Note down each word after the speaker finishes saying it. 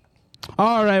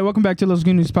All right, welcome back to Los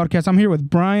Goonies podcast. I'm here with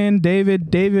Brian,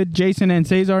 David, Jason, and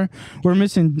Cesar. We're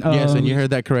missing. Yes, and you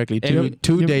heard that correctly.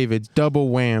 Two Davids, double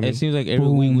whammy. It seems like every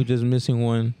week we're just missing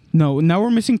one. No, now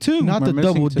we're missing two. Not the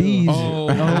double D's. Oh,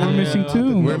 we're missing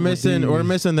two. We're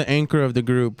missing the anchor of the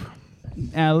group,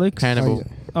 Alex Hannibal.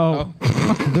 Oh.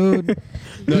 Dude.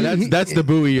 No, that's the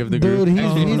buoy of the group. Dude,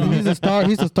 he's a star.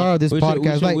 He's the star of this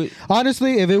podcast.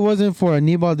 Honestly, if it wasn't for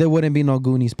Anibal, there wouldn't be no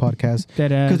Goonies podcast.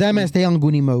 Because that man stay on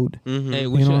Goonie mode. Mm-hmm. Hey,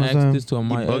 we should ask this to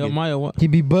Amaya. Amaya, what? He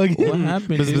be bugging. What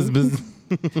happened?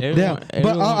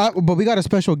 But we got a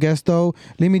special guest though.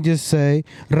 Let me just say,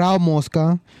 Raul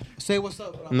Mosca. Say what's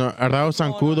up. No, Raul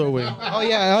Zancudo, güey. Oh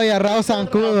yeah, Raul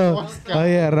Zancudo.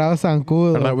 Raul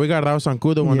Zancudo. We got Raul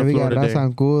Zancudo on the floor today. We got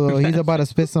Raul Zancudo. He's about to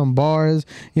spit some bars.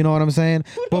 You know what I'm saying?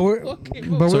 But we're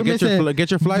missing. Get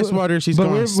your fly swatter. She's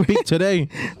going to speak today.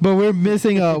 But we're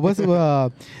missing.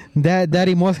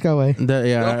 Daddy Mosca way.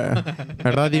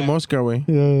 Daddy Mosca way.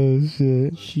 Oh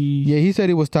shit. Yeah, he said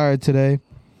he was tired today.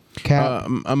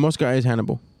 Mosca is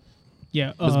Hannibal.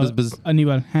 Yeah,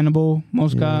 Anibal, Hannibal,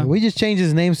 Mosca. Yeah, we just change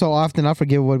his name so often. I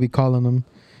forget what we calling him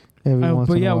every once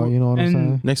in a while. You know what I'm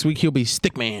saying? Next week he'll be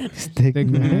Stickman.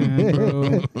 Stickman,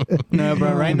 bro. No,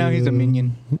 bro. Right now he's a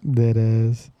minion. That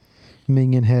ass.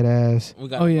 Minion head ass. We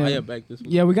got Maya back this week.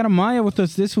 Yeah, we got Amaya with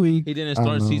us this week. He didn't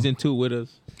start season 2 with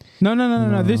us.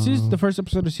 No. This is the first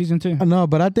episode of season 2. No,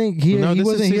 but I think he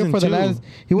wasn't here for the last.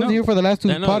 He wasn't here for the last two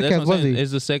podcasts, was he?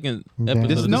 It's the second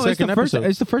episode.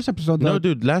 It's the first episode. Though. No,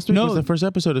 dude. Last week was the first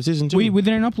episode of season 2. We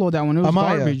didn't upload that one. It was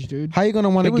garbage, dude. How you gonna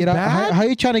want to get out? How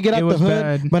you trying to get out the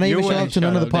hood? But now you show up to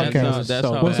none of the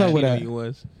podcasts. What's up with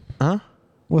that? Huh?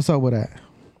 What's up with that?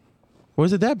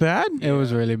 Was it that bad? It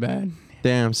was really bad.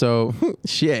 Damn. So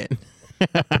shit.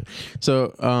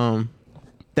 So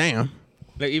damn.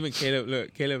 Like even Caleb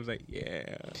was like,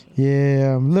 yeah.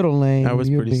 Yeah, I'm a little lame. I was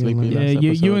pretty sleepy. Yeah,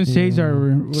 you and Cesar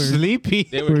were sleepy.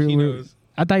 They were kiddos.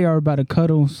 I thought y'all were about to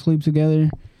cuddle, sleep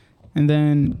together, and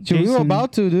then we were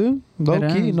about to, dude. Low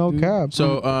key, no cap.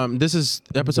 So this is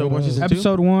episode 1, season 2.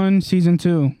 Episode 1, season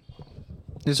 2.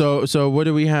 So what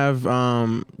do we have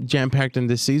jam packed in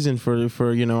this season for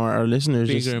our listeners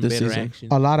this season? Action.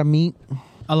 A lot of meat.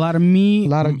 A lot of meat. A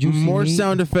lot of juicy more meat.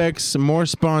 sound effects, more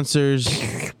sponsors.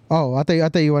 Oh, I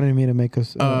thought you wanted me to make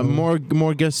us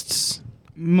more guests.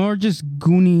 More just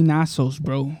goonie nasos,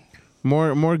 bro.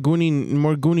 More gooniness.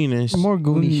 More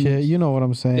goonie shit. You know what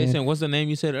I'm saying? Listen, what's the name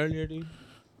you said earlier, dude?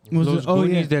 Los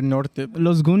Goonies del Norte.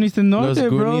 Los Goonies del Norte, Los bro.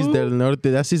 Goonies del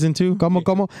Norte. That's season 2. Como.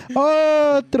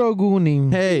 Otro Goonie.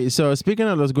 Hey, so speaking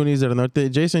of Los Goonies del Norte,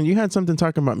 Jason, you had something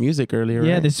talking about music earlier,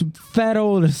 Yeah, right? this fat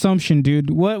old assumption,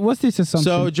 dude. What's this assumption?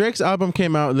 So Drake's album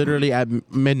came out literally at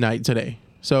midnight today.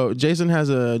 So Jason has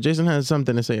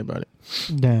something to say about it.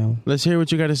 Damn. Let's hear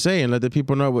what you got to say and let the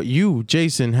people know what you,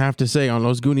 Jason, have to say on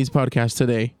Los Goonies podcast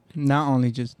today. Not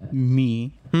only just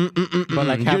me, but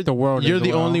like half the world. You're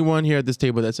the only one here at this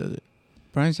table that says it.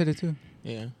 Brian said it too.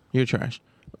 Yeah, you're trash.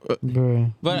 But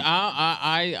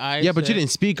I yeah, but you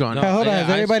didn't speak on it. Hey, hold on. Has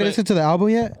anybody listened to the album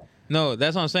yet? No,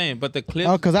 that's what I'm saying. But the clips.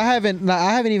 Oh, because I haven't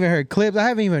even heard clips. I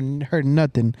haven't even heard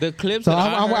nothing. The clips. So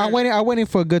I'm waiting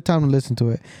for a good time to listen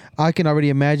to it. I can already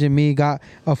imagine me got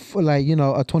a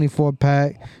 24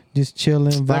 pack. Just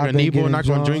chilling, vibing, like a Nebo, not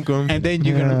gonna drink them, and then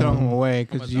you're gonna throw them away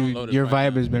because your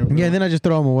vibe has been ruined. Yeah, then I just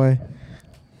throw them away.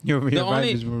 Your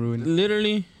vibe has been ruined.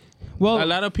 Literally, well, a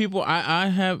lot of people. I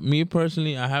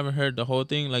haven't heard the whole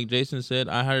thing. Like Jason said,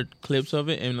 I heard clips of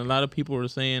it, and a lot of people were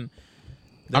saying.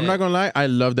 I'm not gonna lie, I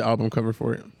love the album cover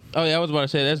for it. Oh yeah, I was about to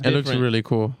say that's different. It looks really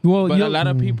cool. Well, but a lot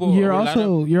of people. You're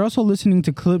also listening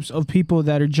to clips of people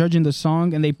that are judging the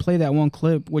song, and they play that one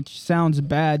clip, which sounds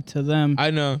bad to them.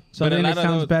 I know, so then it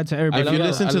sounds bad to everybody. If you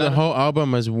listen to the whole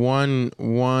album as one,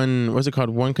 what's it called?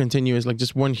 One continuous, like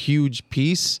just one huge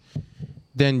piece,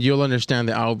 then you'll understand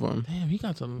the album. Damn, he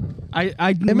got some.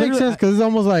 It makes sense because it's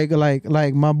almost like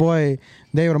my boy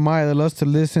David Amaya loves to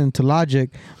listen to Logic.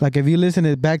 Like if you listen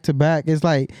to it back to back, it's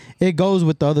like it goes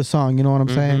with the other song. You know what I'm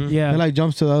saying? Yeah. It like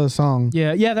jumps to the other song.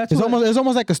 Yeah. That's it's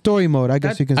almost like a story mode. I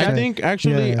guess you can say. I think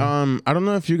actually, I don't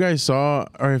know if you guys saw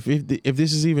or if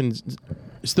this is even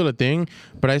still a thing,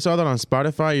 but I saw that on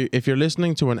Spotify. If you're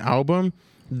listening to an album,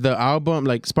 the album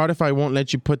like Spotify won't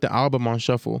let you put the album on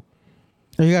shuffle.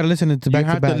 You gotta listen to back to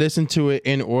back. You have to listen to it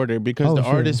in order because the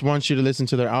artist wants you to listen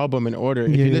to their album in order.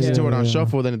 If you listen to it on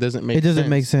shuffle, then it doesn't make sense. It doesn't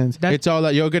make sense. It's all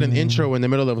like you'll get an intro in the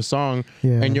middle of a song,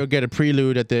 and you'll get a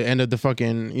prelude at the end of the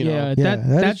fucking, know.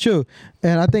 That's true.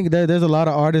 And I think there's a lot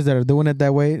of artists that are doing it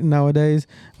that way nowadays.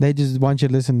 They just want you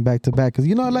to listen back to back because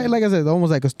like I said, it's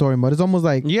almost like a story mode. It's almost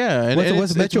like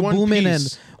what's Metro Boomin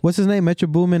and what's his name? Metro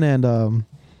Boomin and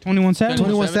 21 Savage.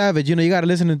 21 Savage. You know, you gotta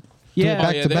listen to Yeah.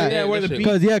 back to back. Yeah, where the beat.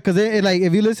 Because it like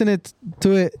if you listen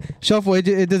to it shuffle,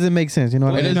 it doesn't make sense. You know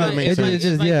what I mean? It's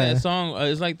like that song.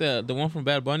 It's like the one from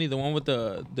Bad Bunny, the one with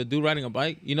the dude riding a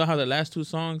bike. You know how the last two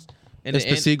songs. And it's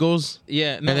the seagulls.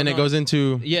 Yeah, and then it goes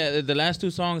into. Yeah, the last two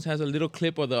songs has a little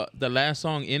clip of the last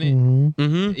song in it.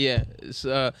 Mm-hmm. Yeah, it's,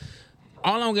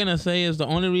 all I'm gonna say is the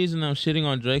only reason I'm shitting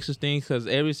on Drake's thing because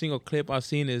every single clip I've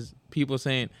seen is people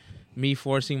saying me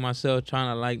forcing myself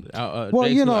trying to like. Well,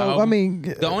 Drake's you know, album. I mean,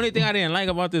 the only thing I didn't like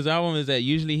about this album is that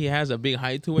usually he has a big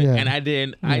height to it, Yeah. and I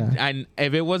didn't. Yeah. I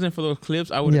if it wasn't for those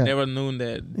clips, I would have never known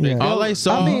that. Yeah. All I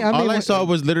saw, I saw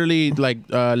was literally like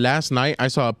last night. I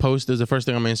saw a post. It was the first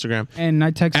thing on my Instagram. And I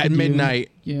texted At you.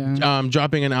 midnight, Yeah.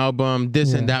 dropping an album,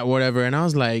 this and that, whatever. And I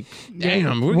was like,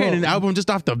 damn, we're getting an album just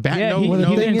off the bat. Yeah, no, he- Well, no,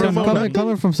 the thing is, no,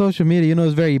 coming from social media, you know,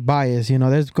 it's very biased. You know,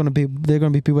 there gonna be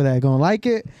people that are gonna like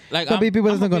it. Like, Gonna be people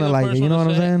that's not gonna like it. You know what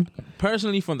I'm saying?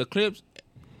 Personally, from the clips,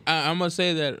 I'm gonna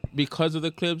say that because of the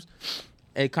clips,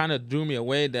 it kind of drew me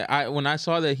away. That when I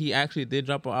saw that he actually did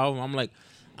drop an album, I'm like,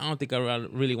 I don't think I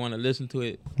really want to listen to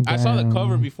it. I saw the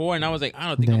cover before, and I was like, I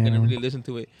don't think I'm gonna really listen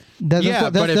to it. That's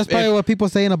probably what people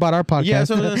saying about our podcast. Yeah, that's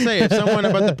what I was gonna say. If someone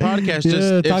about the podcast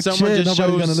just talk if someone shit, just nobody's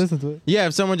shows, gonna listen to it. yeah,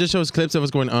 if someone just shows clips of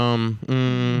us going, Have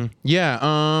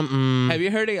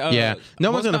you heard it? yeah,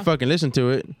 no one's gonna fucking listen to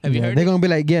it. Have you heard They're it? gonna be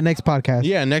like, yeah, next podcast.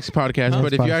 Yeah, next podcast.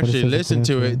 But if you actually listen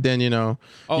to it, then you know.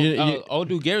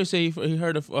 Dude, Gary said he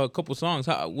heard a couple songs.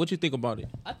 What you think about it?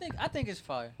 I think it's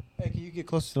fire. Hey, can you get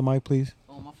closer to the mic, please?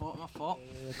 Oh, my fault.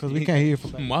 Because we can't hear you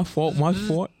from back. My fault.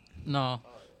 No,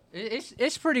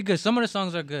 it's pretty good. Some of the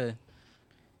songs are good.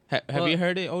 Have you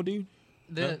heard it, dude?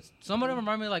 Some of them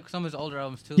remind me of like some of his older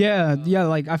albums too. Yeah,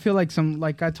 like I feel like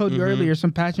like I told you earlier,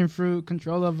 some passion fruit,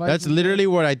 Controlla vibes. That's literally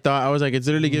what I thought. I was like, it's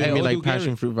literally giving me like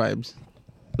passion fruit vibes.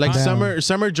 Like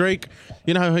summer Drake,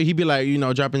 you know how he'd be like, you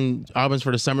know, dropping albums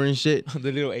for the summer and shit.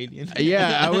 The little alien.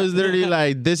 Yeah, I was literally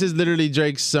like, this is literally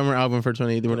Drake's summer album for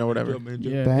 2018 or whatever.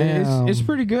 Yeah, it's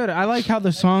pretty good. I like how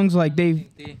the songs like they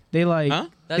like Huh?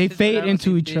 they fade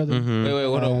into each other. Wait,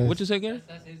 hold on. What you say, Gary?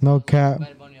 No cap.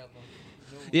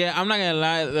 Yeah, I'm not gonna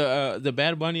lie. The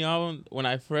Bad Bunny album, when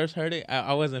I first heard it,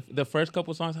 I wasn't. The first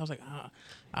couple songs, I was like,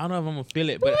 I don't know if I'm gonna feel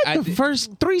it. But The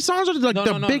first 3 songs are like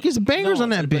the biggest bangers on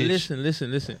that but bitch.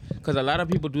 Listen. Because a lot of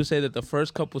people do say that the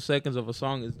first couple seconds of a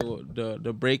song is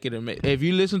the break it and make. If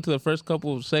you listen to the first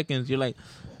couple of seconds, you're like,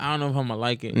 I don't know if I'm gonna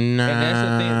like it. Nah. And that's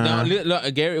the thing. No,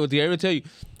 look, Gary will tell you.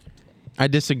 I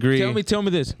disagree. Tell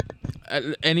me this.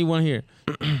 Anyone here?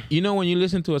 You know when you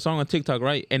listen to a song on TikTok,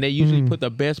 right? And they usually put the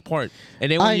best part.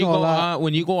 And then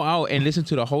when you go out and listen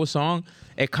to the whole song,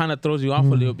 it kind of throws you off a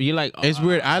little bit. You're like, It's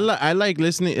weird. I like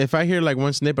listening. If I hear like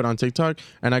one snippet on TikTok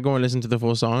and I go and listen to the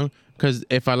full song, because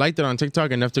if I liked it on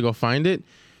TikTok enough to go find it,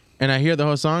 and I hear the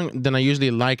whole song, then I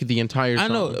usually like the entire song.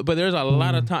 I know, but there's a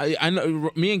lot of times. I know.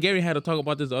 Me and Gary had to talk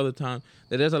about this the other time.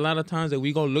 That there's a lot of times that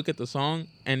we go look at the song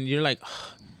and you're like,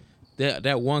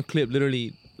 that one clip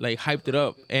literally like hyped it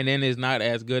up, and then it's not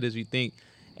as good as we think.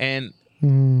 And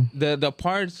the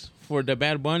parts for the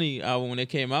Bad Bunny album when it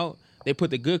came out, they put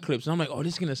the good clips. And I'm like, oh,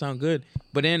 this is gonna sound good.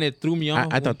 But then it threw me off.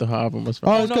 I thought the whole album was Oh,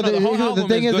 fine. it's because the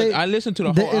thing is, I listened to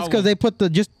the whole album. It's because they put the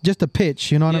just a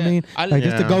pitch. You know what I mean? Like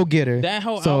just a go getter. That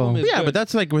whole album is Yeah, good. but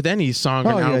that's like with any song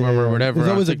or album or whatever. It's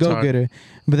always a go getter.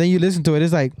 But then you listen to it,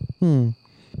 it's like,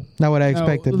 not what I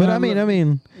expected. But I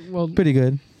mean, well, pretty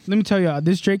good. Let me tell you,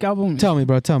 this Drake album. Tell me,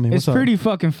 bro. Tell me. It's pretty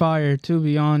fucking fire, to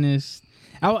be honest.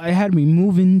 It had me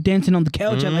moving, dancing on the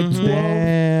couch at like 12.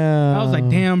 Damn. I was like,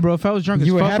 damn, bro. If I was drunk as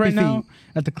You were fuck happy right now feet.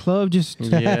 at the club, just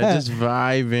just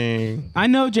vibing. I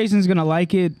know Jason's gonna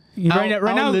like it. Right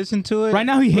I'll now, listen to it. Right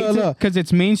now, he hates Look. it because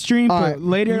it's mainstream. Alright. But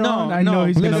later No, on, I know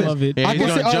he's gonna listen. love it. Yeah, he's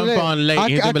gonna jump on late.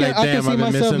 He's gonna be like, I damn, can see I've been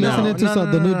myself missing listening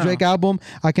out. to the new Drake album.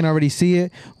 I can already see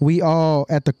it. We all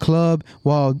at the club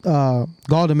while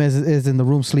Goldem is in the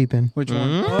room sleeping. Which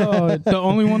one? Oh, the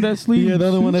only one that sleeps. Yeah, the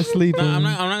other one that's sleeping. I'm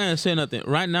not gonna say nothing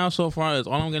right now. So far, is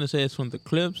all I'm gonna say is from the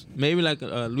clips. Maybe like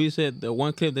Luis said, the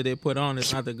one clip that they put on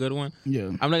is not the good one. Yeah.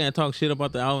 I'm not gonna talk shit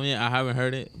about the album yet. I haven't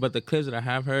heard it, but the clips that I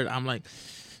have heard, I'm like,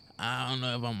 I don't know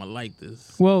if I'm gonna like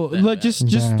this. Well, look, just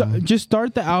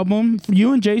start the album.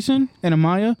 You and Jason and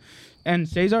Amaya and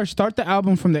Cesar, start the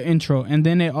album from the intro, and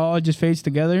then it all just fades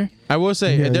together. I will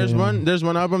say, Yeah, there's yeah.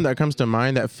 one album that comes to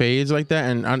mind that fades like that,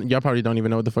 and y'all probably don't even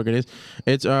know what the fuck it is.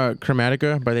 It's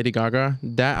Chromatica by Lady Gaga.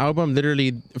 That album,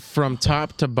 literally from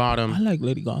top to bottom. I like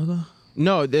Lady Gaga.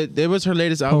 No, it was her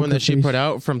latest album Poker that she Face. put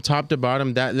out. From top to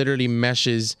bottom, that literally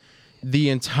meshes the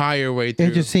entire way through.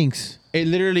 It just sinks. it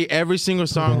literally every single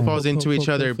song falls into each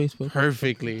other Facebook.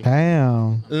 perfectly.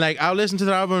 Damn. Like I'll listen to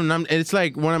the album and it's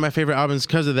like one of my favorite albums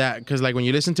because of that. Because like when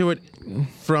you listen to it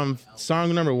from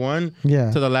song number 1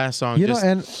 Yeah. to the last song, You know,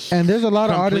 just and there's a lot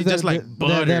of artists just like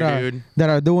butter, dude. that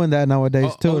are doing that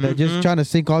nowadays too. They're just trying to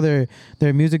sync all their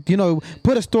music. You know,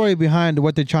 put a story behind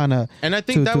what they're trying to. And I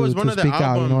think that was one of the albums.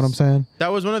 Out, you know what I'm saying?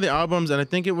 That was one of the albums, and I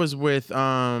think it was with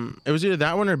it was either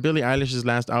that one or Billie Eilish's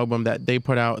last album that they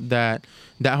put out.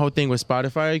 That whole thing with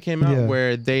Spotify came out,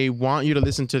 where they want you to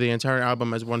listen to the entire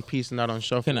album as one piece and not on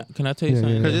shuffle. Can I tell you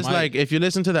something? Because it's like if you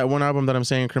listen to that one album that I'm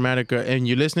saying, Chromatica, and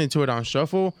you're listening to it on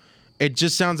shuffle, it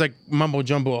just sounds like mumbo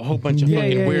jumbo, a whole bunch of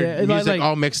fucking weird music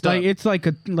all mixed up. Like it's like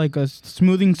a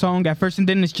smoothing song at first, and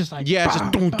then it's just like it's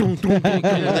just dun, dun, dun, dun, dun, and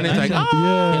then it's like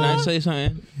Can I say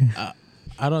something?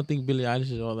 I don't think Billie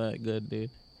Eilish is all that good,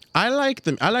 dude. I like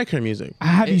her music.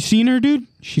 Have you seen her, dude?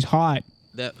 She's hot.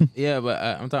 But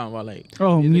I'm talking about like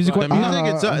music. The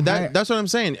music, that's what I'm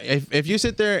saying. If you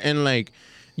sit there and like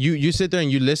you sit there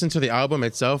and you listen to the album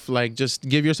itself, like just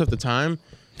give yourself the time.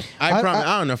 I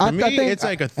don't know. For me, it's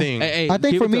like a thing. I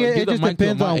think for me, it just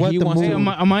depends on what the mood,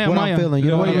 what I'm feeling. You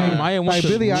know what I mean? Like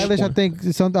Billie Eilish, I think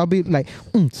I'll be like,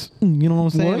 you know what I'm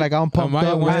saying? Like I'm pumped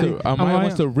up. Amaya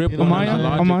wants to rip on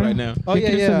Logic right now. Oh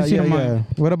yeah.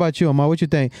 What about you, Amaya? What you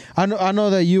think? I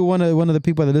know that you one of the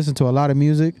people that listen to a lot of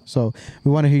music, so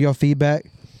we want to hear your feedback.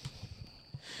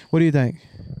 What do you think?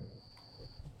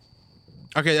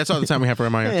 Okay, that's all the time we have for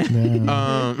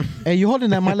Amaya. Hey, you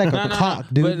holding that mic like a cock,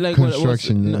 dude. But like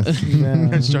Construction. What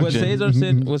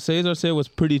Cesar said was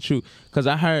pretty true. Cause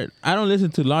I don't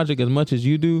listen to Logic as much as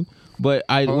you do, but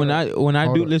when I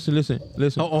do listen.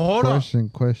 Hold on.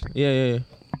 Question. Yeah.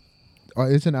 Oh,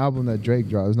 it's an album that Drake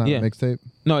dropped. It's not a mixtape.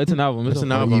 No, it's an album. It's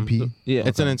an album. EP. Yeah,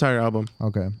 it's an entire album.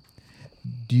 Okay.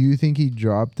 Do you think he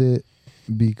dropped it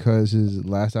because his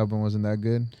last album wasn't that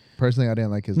good? Personally, I didn't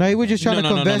like his. No, he was just trying to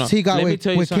convince he got with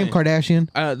Kim Kardashian.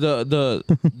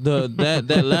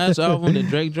 That last album that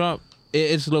Drake dropped,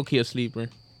 it's low key a sleeper.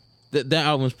 That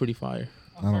album's pretty fire.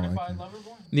 I don't like it.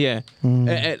 Yeah,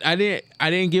 I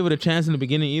didn't give it a chance in the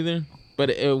beginning either.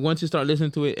 But once you start listening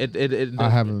to it, I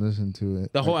haven't listened to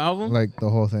it. The whole album, like the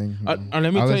whole thing. Let me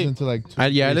tell you. listened to like I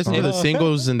listened to the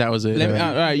singles and that was it.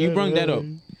 All right, you brought that up.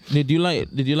 Did you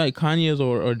like Kanye's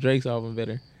or Drake's album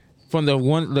better? From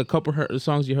the couple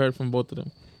songs you heard from both of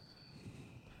them.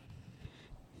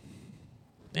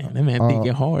 Damn, that man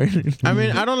thinking hard. I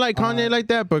mean, I don't like Kanye like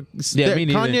that, but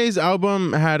Kanye's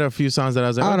album had a few songs that I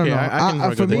was like, I don't know. I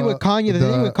can for me with Kanye, the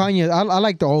thing with Kanye, I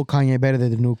like the old Kanye better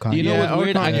than the new Kanye. You know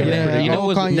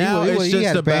what's weird? Now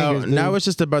it's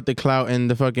just about the clout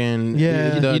and the fucking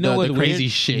the crazy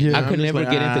shit. Yeah. I could never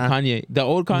get into Kanye. The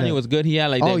old Kanye was good. He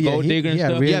had like that gold digger and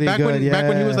stuff. Really back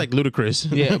when he was like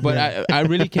Ludacris. Yeah, but I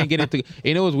really can't get into.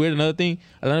 You know what's weird? Another thing,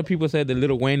 a lot of people said that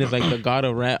Lil Wayne is like the god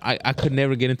of rap. I could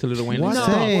never get into Lil Wayne.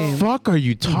 What the fuck are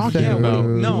you talking about?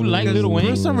 No, like Lil Wayne.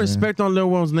 Put some respect on Lil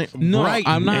Wayne's name. No, right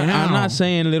I'm not. now. I'm not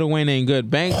saying Lil Wayne ain't good.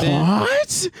 Back then.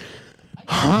 What?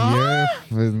 Huh?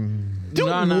 Dude,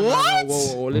 no.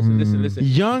 Whoa. Listen.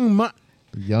 Young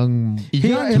Tucci?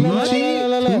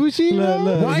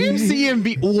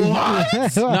 YMCMB.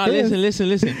 What? No,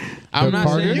 listen. I'm not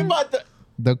saying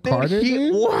the Carter.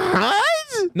 What?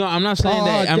 No, I'm not saying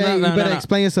that. You better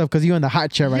explain yourself because you're in the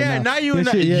hot chair right now. Yeah, now you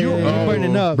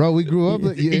burning up, bro. We grew up.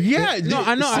 No,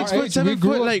 I know. 6 foot, 7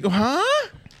 foot. Like, huh?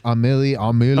 A milli.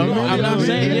 I'm not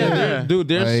saying dude.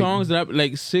 There's songs that I,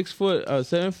 like 6 foot,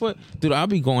 7 foot. Dude, I'll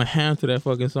be going ham to that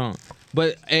fucking song.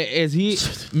 But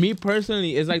me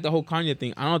personally, it's like the whole Kanye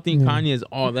thing. I don't think Kanye is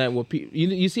all that. What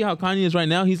you see how Kanye is right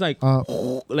now? He's like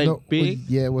big.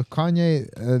 Yeah, with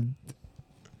Kanye.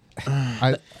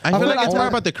 I feel like it's more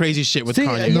about the crazy shit with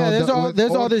Kanye. Yeah,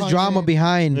 there's all this drama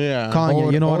behind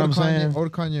Kanye. You know what I'm saying?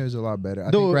 Old Kanye is a lot better.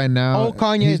 I think right now, old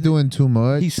Kanye he's doing too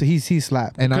much. He's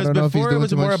slapped. And I don't know if he's doing too much. Before it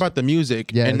was more about the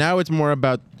music, and now it's more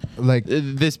about like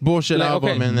this bullshit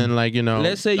album, and then like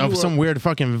let's say some weird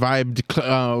fucking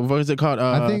vibe. What is it called?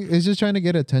 I think it's just trying to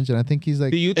get attention. I think he's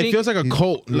like. It feels like a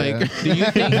cult. Like, do you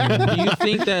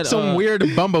think that some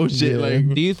weird bumbo shit?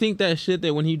 Like, do you think that shit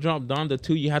that when he dropped Dawn the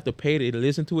 2, you have to pay to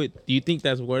listen to it? Do you think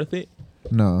that's worth it?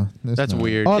 No, that's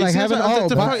weird. Oh, like having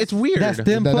it's weird. That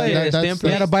stem player. You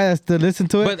gotta buy that to listen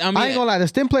to it. But I ain't gonna lie, the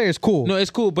stem player is cool. No,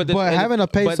 it's cool, but having to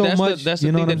pay so much. That's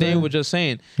the thing that Dave was just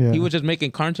saying. He was just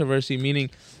making controversy, meaning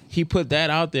he put that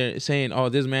out there, saying, "Oh,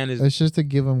 this man is." It's just to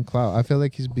give him clout. I feel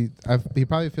like he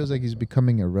probably feels like he's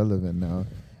becoming irrelevant now.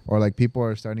 Or like people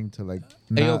are starting to like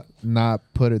not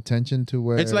put attention to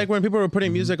where it's like when people were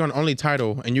putting music on only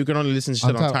Tidal and you can only listen to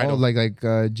shit on Tidal. Like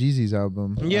Jeezy's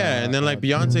album. Yeah, and then like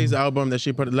Beyonce's album that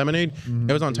she put Lemonade,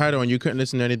 it was on Tidal and you couldn't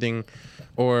listen to anything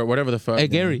or whatever the fuck. Hey,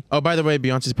 Gary. Oh, by the way,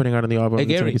 Beyonce's putting out on the album. Hey, It's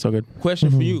gonna Gary. be so good.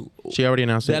 Question for you. She already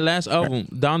announced That it. last album,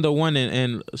 Down the One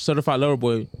and Certified Lover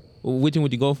Boy, which one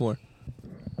would you go for?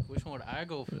 Which one would I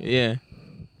go for? Yeah.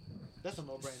 That's a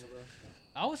no-brainer, bro.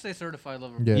 I would say Certified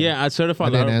Lover. Yeah. Yeah, I I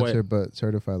Certified didn't Lover answer, Boy. but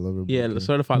certified lover. Boy. Yeah,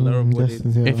 Certified Lover Boy.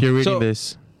 If you're reading So-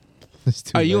 this, It's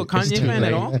too Are you a late. It's Kanye too fan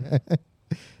at late. all?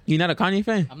 You're not a Kanye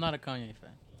fan? I'm not a Kanye fan.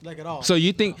 Like at all. So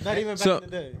you think... Not even back so, in the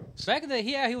day. Back in the day,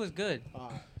 yeah, he was good.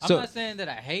 I'm So- not saying that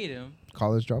I hate him,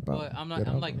 College dropout. but I'm not. Good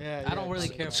I'm album. like, Yeah, I don't yeah. really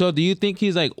care. For so do you think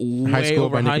he's like High way School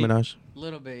by Nicki overhyped? Minaj. a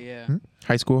little bit, yeah.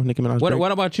 High School, Nicki Minaj. Drake.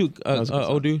 What about you, was a good song.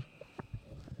 old dude?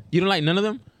 You don't like none of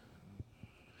them?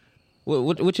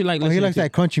 What you like? Oh, he listening likes to?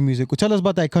 that country music. Well, tell us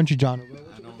about that country genre. Bro.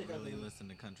 I don't really listen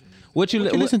to country music. What you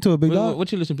listen to it, big dog?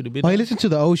 What you listen to, the big Oh, dog? he listens to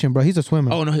the ocean, bro. He's a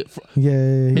swimmer. Oh no,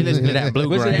 yeah. He listen to that what's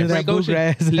bluegrass. that? That Frank Ocean.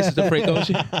 bluegrass. He listens to Frank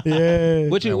Ocean. Yeah.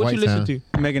 What you White listen Sound.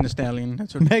 to? Megan Thee Stallion.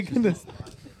 That's what. Megan Thee-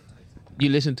 You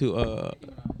listen to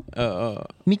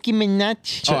Nicki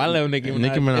Minaj. Oh, I love Nicki Minaj.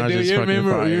 Nicki Minaj Dude, is you fucking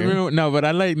remember, fire. You remember? No, but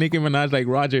I like Nicki Minaj, like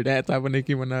Roger, that type of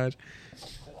Nicki Minaj.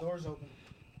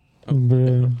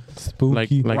 Bro,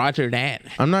 spooky. Like- Roger that.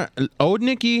 I'm not old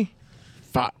Nicki.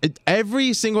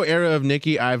 Every single era of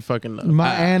Nicki, I fucking love.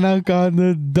 My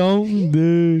anaconda don't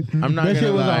do. I'm not that gonna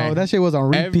shit was lie. on. That shit was on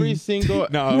repeat. Every single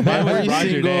No, mine was every Roger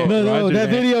single. that. no, Roger that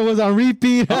video was on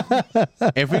repeat.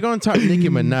 If we're gonna talk Nicki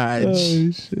Minaj,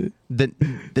 Oh shit.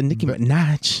 the Nicki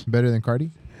Minaj. Better than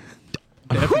Cardi?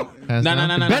 Hands No,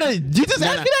 down? no. Better. You just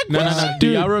asked me that No, question. no. Do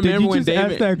y'all remember when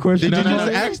David? that question? Did you No, just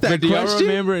no. ask that But do y'all question?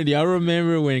 remember? Do y'all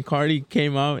remember when Cardi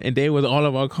came out and they was all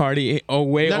about Cardi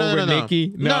way No, no, over no, no.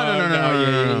 Nicki? No. Never,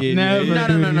 No, no, dude.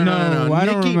 no, no, no, no. I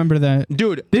don't Nicki- remember that.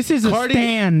 Dude, This is a Cardi-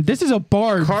 stand. This is a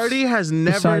bar. Cardi has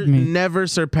Beside me. never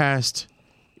surpassed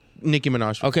Nicki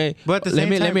Minaj. Okay, But at the let same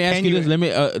me time, ask can you you- this. Let me.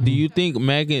 Do you think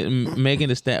Megan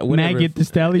the Stallion? Maggot the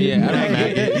Stallion. Yeah, I don't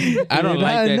like it. I don't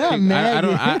like that Not chick.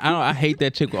 Maggot. I hate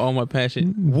that chick with all my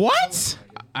passion. What?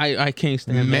 I can't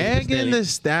stand Megan the the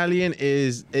Stallion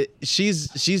is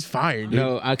she's fired. Dude.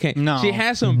 No, I can't. No. She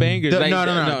has some bangers. The- like,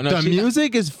 no. The she-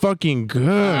 music is fucking good.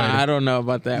 I don't know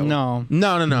about that. One.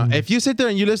 No. No. If you sit there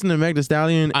and you listen to Meg the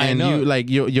Stallion I and know. you like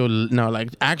you'll no like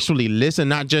actually listen,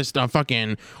 not just a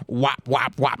fucking whop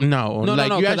wop wop. No, No,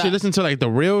 like you 'cause actually I- listen to like the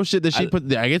real shit that she I- put.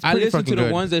 Like it's I pretty listened to fucking the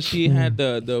good. ones that she had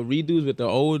the redos with the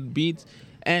old beats,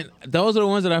 and those are the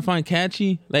ones that I find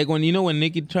catchy. Like when when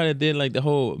Nicki tried to did like the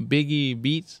whole Biggie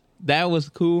beats, that was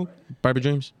cool. Barbie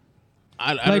Dreams.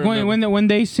 I Like don't remember. when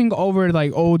they sing over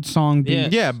like old song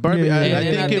beats. Yeah, Barbie. Yeah, I yeah, think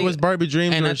and I it think- was Barbie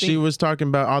Dreams and I where she think- was talking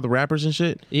about all the rappers and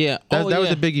shit. Yeah, That was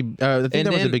yeah. a Biggie. I think And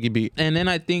that was a then- Biggie beat. And then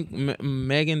I think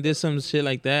Megan did some shit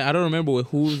like that. I don't remember with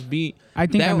whose beat. I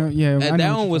think I know. Yeah, I know that what one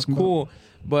you're was talking cool.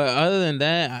 But other than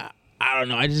that, I don't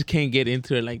know. I just can't get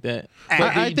into it like that.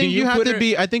 But I do think you have put to her-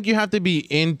 be. I think you have to be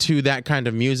into that kind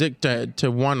of music to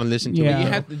want to listen to Yeah. it. You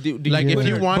have to do. Like you if put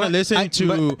you her- want to But listen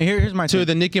but here's my to thing.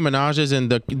 the Nicki Minaj's and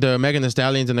the Megan Thee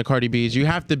Stallions and the Cardi B's, you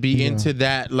have to be into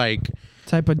that like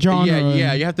type of genre.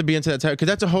 yeah, you have to be into that type because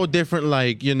that's a whole different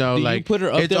like Do you like put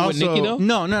her up it's there with also- Nicki though?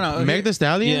 No. Meg the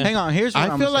Stallion. Yeah. Hang on. Here's what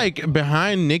I I'm feel gonna say. like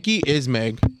behind Nicki is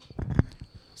Meg.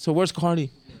 So where's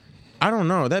Cardi? I don't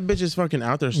know. That bitch is fucking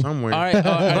out there somewhere. All right.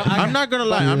 I'm not gonna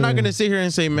lie. I'm not gonna sit here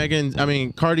and say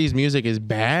Cardi's music is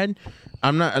bad.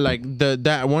 I'm not like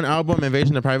that one album,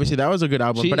 Invasion of Privacy. That was a good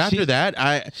album. She- but after she-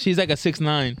 that, She's like a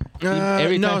 6'9".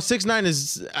 no 6ix9ine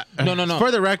is No. For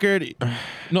the record,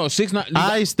 No, 6'9".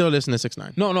 I still listen to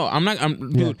 6ix9ine. No, I'm not.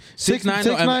 Dude,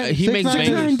 6'9". He makes 6'9"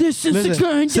 bangers. This is Listen,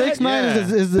 6'9".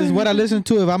 6'9" is what I listen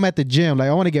to if I'm at the gym. Like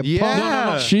I want to get pumped.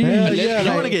 Yeah, Hell You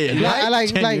yeah, wanna get I like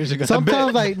 10 years ago.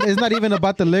 sometimes like it's not even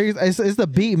about the lyrics. It's the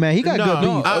beat, man. He got good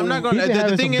beats. I'm not gonna. He been The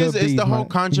having thing some is, good it's the beats, whole man.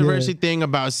 controversy thing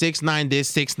about 6ix9ine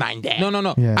this, 6ix9ine that. No.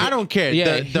 Yeah. I don't care.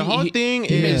 Yeah, the whole thing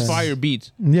he makes is fire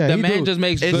beats. Yeah, the he man do. just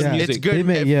makes It's, good Yeah. music. it's good. He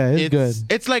make- yeah, it's good.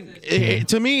 It's like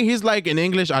to me, he's like an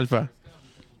English alpha.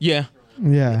 Yeah.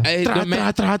 Yeah. Hey, Tra, the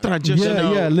man- tra, tra, tra, just, you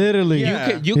know. Yeah, literally.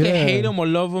 Yeah. You can Yeah. hate him or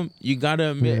love him. You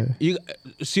gotta admit. You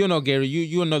see or no, Gary.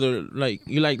 You another like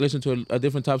you like listen to a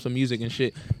different types of music and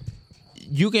shit.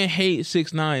 You can hate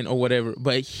 6ix9ine or whatever,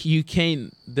 but you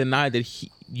can't deny that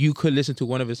you could listen to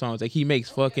one of his songs. Like he makes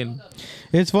fucking.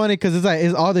 It's funny because it's like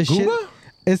it's all the shit. Gooba?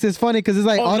 It's funny because it's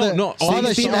like Oh, all no, the no, all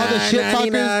the shit 69,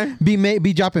 talkers 99.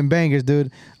 be dropping bangers, dude.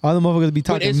 All the motherfuckers be But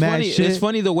talking it's mad funny. shit. It's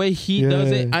funny the way he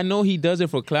does it. Yeah. I know he does it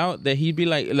for clout. That he'd be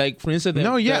like for instance.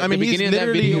 No, yeah, the I mean, he's beginning of that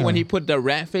literally- video yeah. when he put the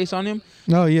rat face on him.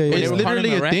 Oh yeah, yeah. When they It's were calling literally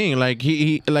him a a rat? thing. Like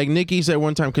he like Nicki said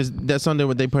one time because that's something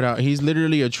what they put out. He's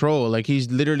literally a troll. Like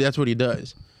he's literally that's what he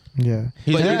does. Yeah.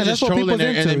 He's But literally that's just what trolling people's there,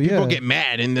 and then into, people yeah. get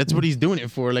mad, and that's what he's doing it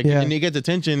for. Like, Yeah. and he gets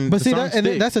attention. But the see, songs that, and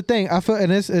stick. that's the thing. I feel in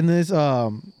this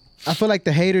I feel like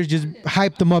the haters just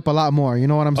hyped him up a lot more. You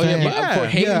know what I'm saying? but for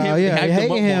hating him,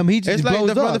 hating him, he just It's like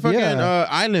blows the up. motherfucking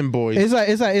Island Boys.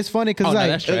 It's funny because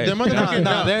that's trash. the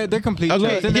motherfucking They're complete.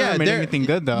 Okay, They never made they're- anything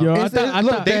good though. Yo,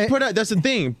 they put out. That's the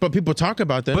thing. But people talk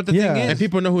about them. But the thing and is,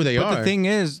 people know who they are. the thing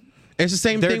is, It's the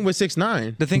same they're- thing with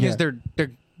 6ix9ine. the thing is, they're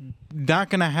not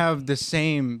gonna have the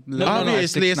same. level as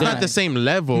Obviously, it's not 6ix9ine. the same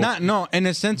level. No, in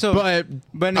a sense of,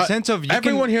 but in a sense of, you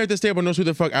everyone can, here at this table knows who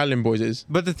the fuck Island Boys is.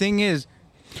 But the thing is,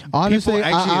 honestly,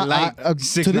 people actually like to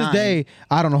 6ix9ine. this day,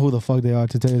 I don't know who the fuck they are.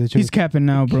 To tell you the truth, He's capping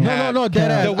now, bro. no, dead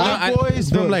ass. The white boys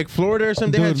from like Florida or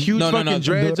something. They had Dude. huge No, fucking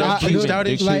dreads, dude, all cubed out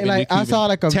and shit. like I saw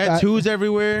like a Tattoos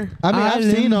everywhere. I mean, I've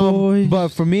Island seen them, Boys. but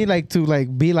for me, like to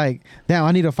like be like, damn,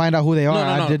 I need to find out who they are. no,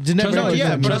 I no. just never. Trust No, me, yeah,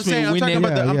 but I'm trust me, saying I'm we talking never-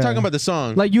 about the I'm yeah. talking about the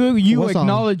song. Like you What song?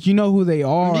 acknowledge, you know who they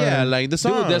are. Yeah, like the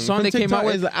song. Dude, the song from they came out TikTok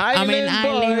with. is I'm an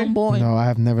Island boy. No, I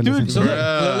have never listened to so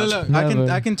it. look,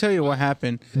 Never. I can tell you what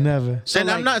happened. Never. So And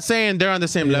I'm like- not saying they're on the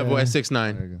same level as There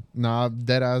 6ix9ine. you go. No,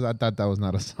 dead ass. I thought that was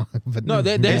not a song. But No,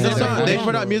 they- It's Yeah. a song. They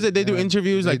put out music. They do Yeah.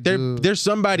 interviews. Like They do. there's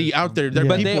somebody out there. They're Yeah.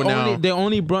 But people now. they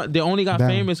only got Damn.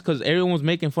 famous because everyone was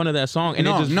making fun of that song and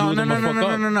it just blew them the fuck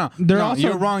up. They're No, also-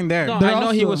 you're wrong there. No, They're I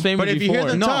know he also- was famous But if you before. hear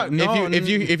them No, talk, no, if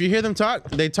you hear them talk,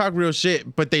 they talk real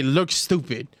shit, but they look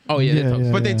stupid. Oh yeah, Yeah, they talk-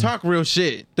 yeah. But they talk real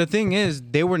shit. The thing is,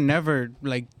 they were never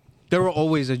like, they were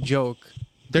always a joke.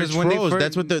 They're 'Cause when they trolls. first-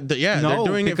 That's what they're No,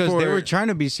 doing it because for. they were trying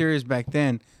to be serious back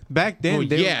then. Back then, Well,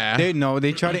 they yeah.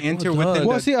 they try to enter with duh. the,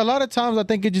 Well, see, a lot of times I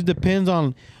think it just depends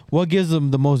on what gives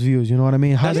them the most views. You know what I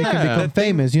mean? How That's they can not- become the thing-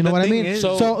 famous. You know the what I thing mean? is-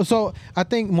 So I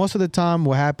think most of the time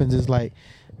what happens is like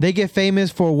they get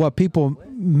famous for what people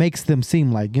makes them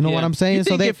seem like. You know what Yeah. I'm saying? You So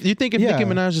think they, if yeah. Nicki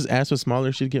Minaj's ass was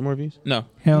smaller, she'd get more views? No.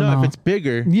 Hell no, no. if it's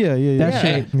bigger. Yeah. That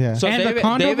shit. Yeah. So And the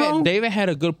condo, bro? David had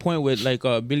a good point with like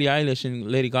Billie Eilish and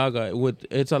Lady Gaga.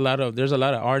 There's a lot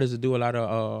of artists that do a lot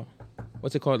of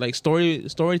what's it called, like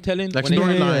storytelling, Like When they-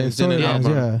 storylines in an storylines,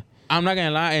 album. yeah. I'm not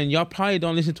gonna lie, and y'all probably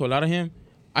don't listen to a lot of him.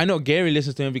 I know Gary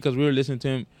listens to him because we were listening to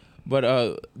him.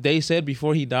 But they said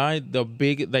before he died,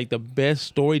 the best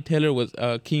storyteller was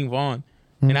King Von.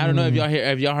 And I don't know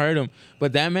if y'all heard him,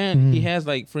 but that man, he has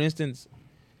like, for instance,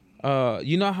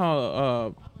 you know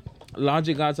how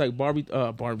Logic got like Barbie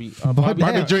Barbie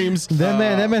Damn. Dreams. That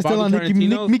man still on Barbie Nicki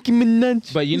Tarantino.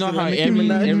 Minaj. But you know He's how on Nicki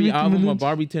every Minaj. album of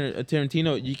Barbie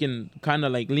Tarantino, you can kind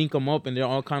of like link them up and they're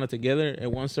all kind of together at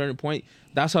one certain point.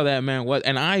 That's how that man was,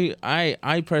 and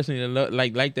I personally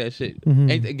like that shit.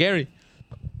 Hey, Gary,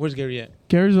 where's Gary at?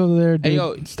 Gary's over there, dude. Hey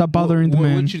yo, Stop bothering the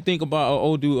man. What you think about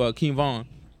old dude King Von?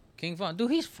 King Von, dude,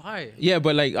 he's fire. Yeah,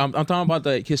 but like I'm talking about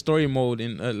like his story mode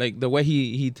and like the way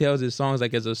he tells his songs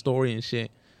like as a story and shit.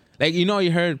 Like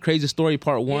you heard Crazy Story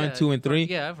Part 1, Yeah, 2, and 3.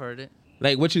 Yeah, I've heard it.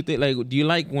 Like what you think? Like do you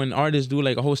like when artists do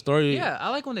like a whole story? Yeah, I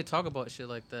like when they talk about shit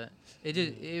like that.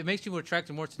 It makes people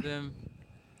attracted more to them,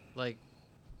 like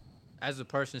as a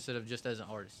person instead of just as an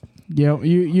artist. Yeah,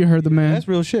 you heard the man. That's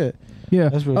real shit. Yeah.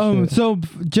 That's real shit. So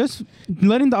just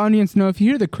letting the audience know, if you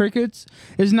hear the crickets,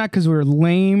 it's not because we're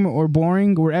lame or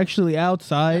boring. We're actually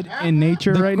outside in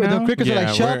nature right now. The crickets are Yeah,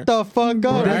 like, shut the fuck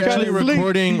up. We're They're actually trying to sleep.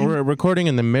 recording. We're recording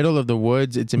in the middle of the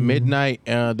woods. It's midnight.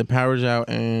 The power's out,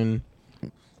 and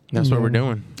that's what we're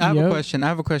doing. I have Yep. a question. I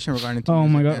have a question regarding. to Oh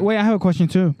my music god! then. Wait, I have a question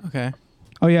too. Okay.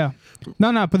 Oh yeah.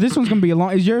 No, but this one's gonna be a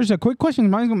long. Is yours a quick question?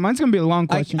 Mine's gonna be a long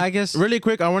question. I guess. Really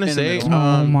quick, I want to In the say, middle.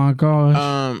 Oh my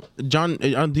gosh. John.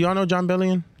 Do y'all know John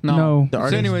Bellion? No. The So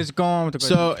artist. anyways, go on with the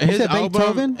question. So his said album,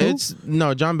 Beethoven? Who? it's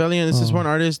no John Bellion. It's this one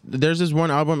artist. There's this one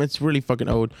album. It's really fucking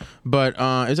old, but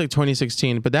it's like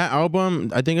 2016. But that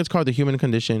album, I think it's called The Human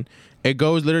Condition. It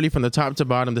goes literally from the top to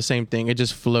bottom, the same thing. It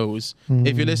just flows.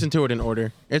 If you listen to it in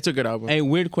order, it's a good album. Hey,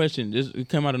 weird question. Just it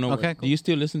came out of nowhere. Okay, cool. Do you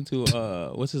still listen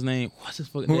to what's his name? What's his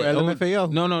fucking Who, name?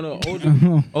 LMFAO? No.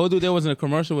 Old dude. There was in a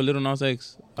commercial with Lil Nas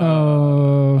X.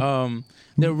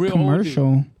 The real commercial.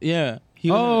 Old dude. Yeah. He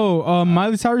was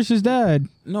Miley Cyrus's dad,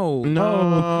 no.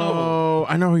 no,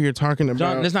 I know who you're talking about.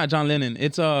 John, that's not John Lennon.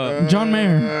 It's John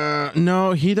Mayer.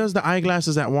 No, he does the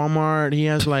eyeglasses at Walmart. He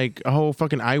has like a whole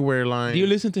fucking eyewear line. Do you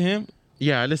listen to him?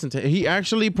 Yeah, I listened to. He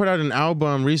actually put out an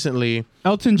album recently.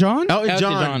 Elton John. Elton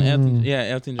John.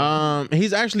 Elton John.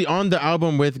 He's actually on the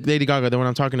album with Lady Gaga, the one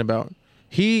I'm talking about.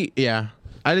 I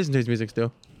listen to his music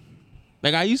still.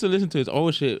 Like I used to listen to his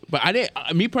old shit, but I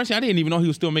didn't. Me personally, I didn't even know he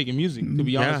was still making music. To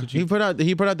be honest with you. He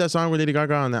put out that song with Lady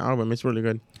Gaga on that album. It's really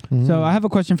good. So I have a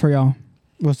question for y'all.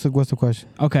 What's the question?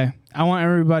 Okay, I want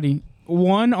everybody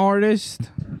one artist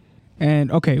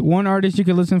And okay, one artist you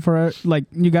can listen for, like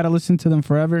you gotta listen to them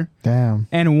forever. Damn.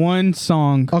 And one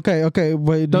song. Okay, but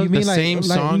do you The mean like same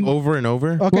song over and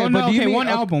over? Okay, Well, no, but do you okay, mean one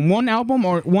album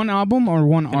or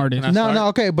one artist. I start? No,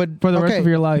 okay, but For the rest of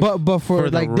your life. But for For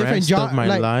the like different rest of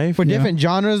my life? for Yeah. different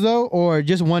genres though, or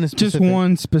just one Just specific?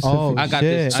 one specific. Oh, I got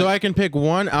shit. this. So I can pick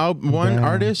one Damn.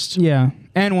 artist. Yeah,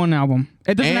 and one album.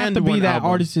 It doesn't have And to be one that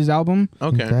album. artist's album.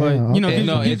 Okay. Damn, But you know, okay.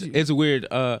 No, gives- it's weird.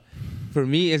 For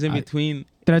me, it's in between.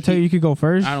 did I tell you could go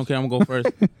first? I don't care. I'm gonna go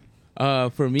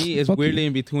first. For me, it's Fuck weirdly you.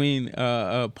 in between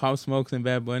Pop Smokes and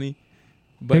Bad Bunny.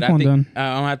 But Pick I one think then.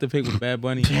 I'm gonna have to pick with Bad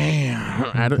Bunny. Damn.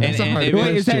 I don't, And- that's a and- hard and-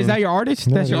 Wait, is question. that your artist?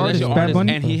 No, That's your no, artist, That's your Bad artist,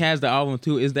 Bunny. and he has the album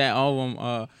too. Is that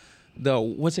album the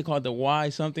what's it called? The Why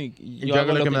something? Yo hago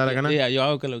lo que me da la gana? Yeah, yo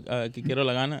hago lo que quiero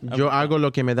la gana. Yo hago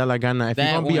lo que me da la gana. If you're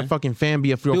That gonna be a one. fucking fan,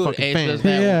 be a real Dude, fucking it's fan. just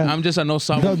that Yeah. one. I'm just a no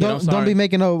song. Don't, don't be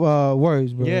making no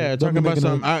words, bro. Yeah, Don't talking be about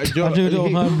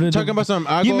making some. Talking about some.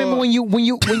 You remember when you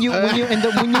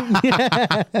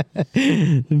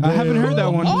and I haven't heard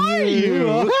that one.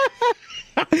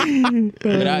 But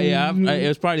it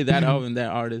was probably that album, that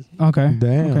artist. Okay.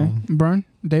 Damn. Okay. Brian,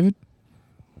 David,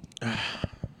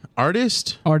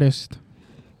 artist. artist.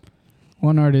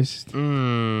 One artist.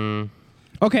 Mm.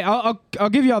 Okay, I'll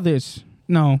give y'all this.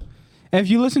 No, if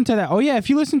you listen to that, if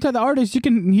you listen to the artist, you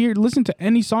can listen to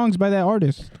any songs by that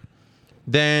artist.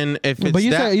 Then if it's But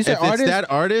you that, said- you said if it's artist?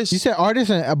 that artist, You said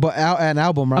artist but an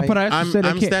album, right? But I also said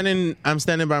I can't- I'm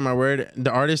standing by my word.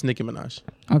 The artist Nicki Minaj.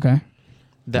 Okay.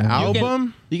 The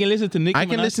album. You can listen to Nicki I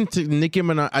can Minaj. listen to Nicki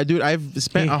Minaj. I've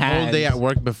spent He a whole day has. at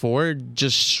work before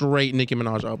just straight Nicki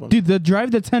Minaj album. Dude, the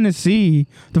drive to Tennessee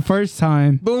the first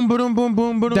time. Boom, boom, boom,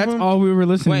 boom, boom. That's boom. all we were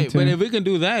listening Wait, to. but if we can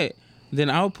do that, then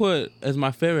I'll put as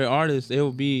my favorite artist. It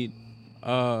will be,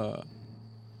 well,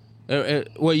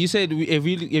 you said if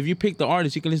you pick the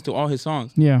artist, you can listen to all his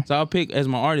songs. Yeah. So I'll pick as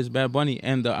my artist Bad Bunny,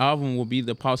 and the album will be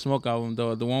the Pop Smoke album.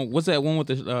 The one, what's that one with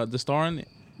the star in it?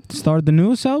 Start the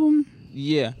newest album?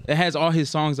 Yeah, it has all his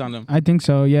songs on them. I think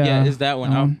so. Yeah. Yeah, it's that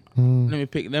one. Mm. Let me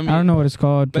pick. I don't know what it's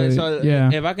called, but, But so yeah.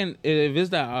 if it's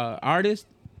that artist,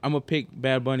 I'm gonna pick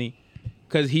Bad Bunny,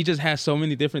 cause he just has so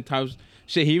many different types.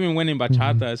 Shit, he even went in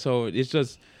bachata, so it's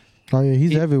just Oh yeah,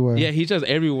 he's everywhere. yeah, he's just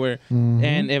everywhere. Mhm.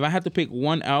 And if I had to pick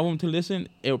one album to listen,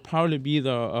 it would probably be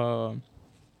the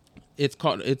it's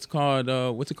called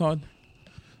what's it called?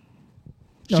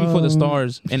 Shoot for the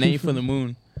Stars and Aim for the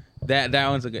Moon. That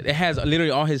one's a good. It has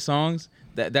literally all his songs.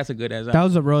 That's a good as That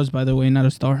was a rose, by the way, not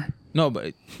a star. no,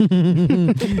 but let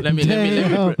me How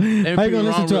you gonna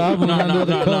listen to an album no, under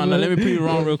the cover? let me prove you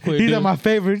wrong real quick. He's dude. not my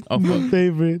favorite. Oh, my fuck.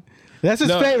 favorite. That's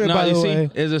his favorite, by you the see, way.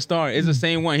 it's a star. It's the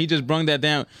same one. He just brung that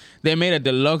down. They made a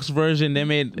deluxe version. They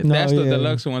made No, that's the yeah.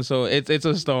 deluxe one. So it's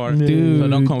a star. Yeah. Dude, So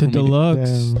don't come the for me. deluxe.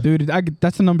 Damn. Dude,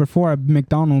 that's the number 4 at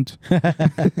McDonald's.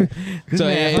 So man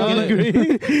yeah, hungry.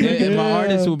 my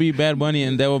artist will be Bad Bunny,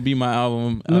 and that will be my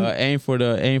album. Aim for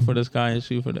the sky and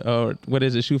shoot for the what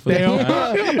is it? Shoot for the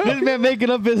sky. This man making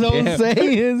up his own Yeah.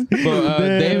 sayings. But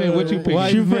David, what you pick?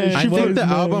 White man, I think white the man.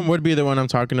 album would be the one I'm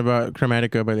talking about,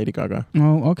 Chromatica by Lady Gaga.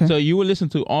 Oh, okay. So you will listen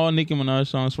to all Nicki Minaj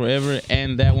songs forever,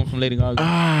 and that one from Lady Gaga.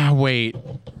 Ah, wait.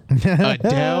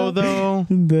 Adele though.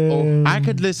 Damn. I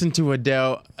could listen to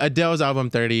Adele's album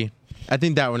 30. I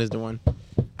think that one is the one.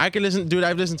 I could listen, dude.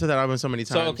 I've listened to that album so many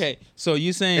times. So okay, so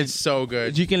you saying It's so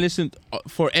good. you can listen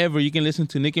forever. You can listen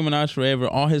to Nicki Minaj forever,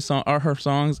 all her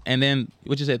songs, and then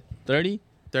what you said, 30?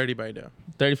 30 by Adele.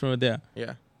 30 from Adele.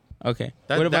 Yeah. Okay.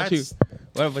 That- What about you? that's-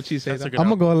 What about you, That's a Cesar? good I'm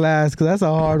gonna go last because that's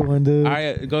a hard one, dude. All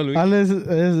right, go, Luis. I listen.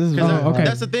 This is Oh, okay.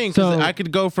 That's the thing. 'Cause So- I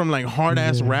could go from like hard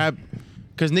ass Yeah. rap,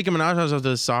 because Nicki Minaj also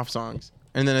does soft songs,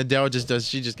 and then Adele just does.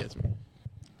 She just gets me.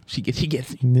 She gets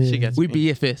me. She gets We me.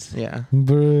 BFFs. Yeah.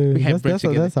 Bro, We have that's,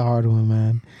 brunch that's a hard one,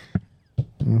 man.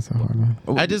 That's a hard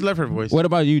one. I just love her voice. What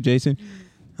about you, Jason?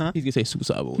 Huh? He's gonna say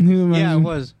Suicide Boy. Yeah, it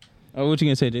was. Oh, what you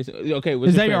gonna say, Jason? Okay,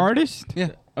 what's Is that your favorite? artist? Yeah.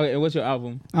 Okay, what's your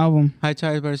album? Album. High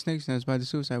Tides by the Snakes, and it's by the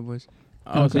Suicide Boys.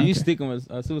 Oh, so Okay. you sticking with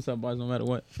Suicide Boys no matter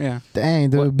what. Yeah.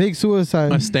 Dang, dude, What? big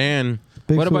suicide. A Stan.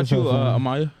 Big What about you, suicide fan.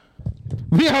 Amaya?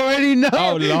 We already know.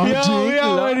 Oh, Logic. Yo, we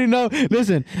already know.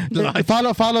 Listen,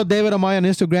 follow David Amaya on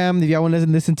Instagram if y'all want to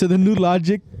listen to the new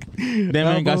Logic. That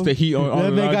man got the heat on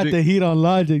That man got Logic. the heat on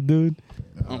Logic, dude.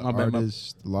 Oh, my bad, my-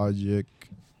 Artist, Logic,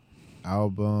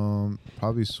 album,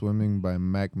 probably Swimming by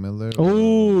Mac Miller.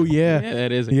 Oh yeah, Yeah,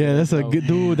 that is. yeah. That's a album. good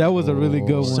dude. That was a really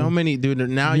good one. So many, dude.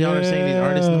 Now y'all are saying these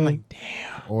artists, and I'm Yeah. like,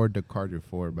 damn. Or The Carter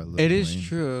 4 by Lil It is Wayne.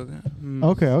 true.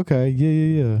 Okay,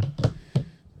 yeah.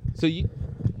 So you,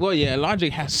 well, yeah,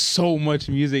 Logic has so much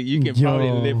music. You can Yo.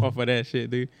 probably live off of that shit,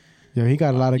 dude. Yo, he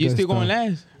got a lot of You good still going stuff.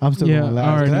 last? I'm still Yeah, going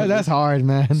last. alright. That's hard,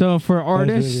 man. So for really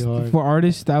artists,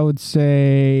 hard. I would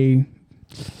say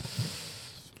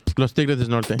Los Tigres del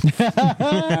Norte.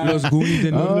 Los Goonies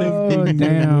del Norte. Oh,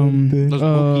 damn. Los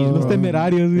Bookies. Los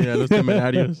temerarios. Yeah, Los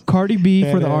Temerarios. Cardi B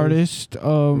for the artist.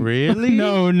 Really?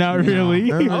 No, not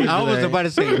really. I was about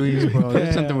to say Luis, bro.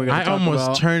 That's something we're gonna I talk almost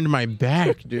about. turned my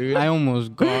back, dude. I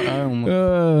almost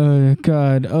got.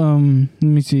 God. Let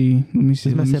me see. This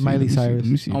man said Miley Cyrus.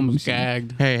 Let me see. Almost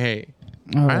gagged. Hey.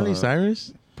 Miley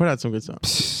Cyrus? Put out some good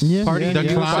songs. Yeah, Party in the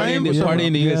Climb? USA, party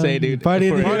in the USA, dude. Party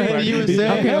in the Party in the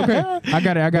USA. Okay. I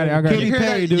got it. You hear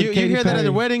Perry, that, dude. you Katy hear that at Perry.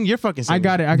 the wedding? You're fucking I singing.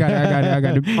 got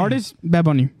it. Artist, Bad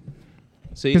Bunny.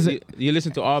 So you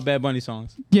listen to all Bad Bunny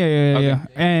songs. Yeah.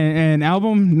 And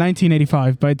album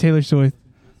 1985 by Taylor Swift.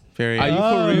 Very. Are you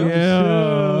for real?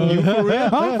 Yeah. You for real?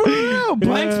 I'm for real.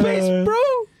 Blank space, bro.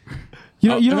 You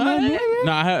don't know that?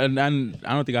 No,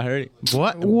 I don't think I heard it.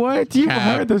 What? What? You've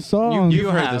Cap. heard the song. You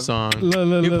heard the have. song. You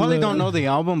probably don't know the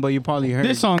album, but you probably heard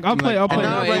This song. I'll play. And no,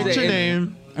 now is write it- your is it-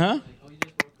 name. Huh?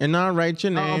 And now write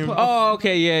your name. Oh,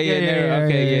 okay, yeah.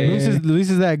 Okay, yeah. Luis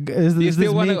is that is You this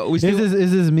still wanna- meme, we still-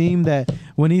 is this meme that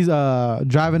when he's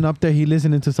driving up there he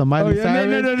listening to some Miley yeah.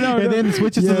 Cyrus No, and then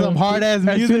switches to some hard ass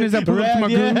music. As soon as I pull up to my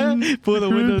groove. pull the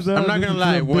windows up. I'm not gonna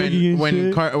lie.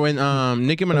 When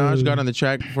Nicki Minaj got on the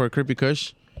track for Crippy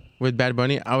Kush with Bad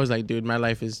Bunny, I was like, dude, my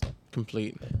life is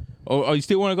complete. Oh, you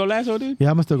still want to go last, dude? Yeah,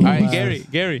 I must have go All right,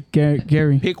 last.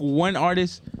 Gary. Pick one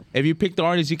artist. If you pick the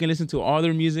artist, you can listen to all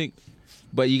their music,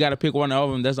 but you got to pick one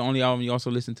album. That's the only album you also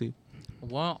listen to.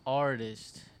 One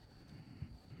artist.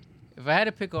 If I had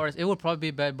to pick an artist, it would probably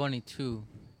be Bad Bunny 2.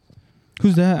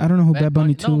 Who's that? I don't know who Bad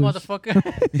Bunny 2 No, is.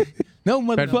 motherfucker. No,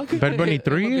 Bad Bunny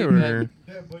 3 or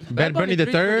Bad Bunny the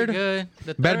 3's pretty third? good.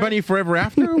 The Bad third- Bunny Forever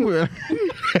After?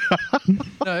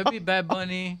 No, it'd be Bad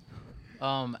Bunny.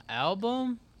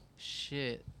 Album?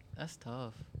 Shit. That's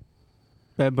tough.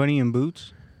 Bad Bunny in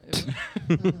Boots. I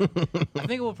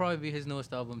think it will probably be his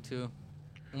newest album too.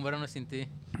 Un verano sin ti.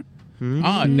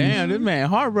 Oh, damn, this man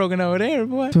heartbroken over there,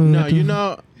 boy. No, you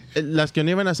know, Las que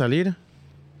no iban a salir.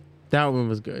 That one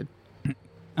was good.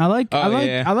 I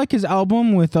like his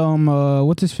album with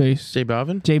what's his face? J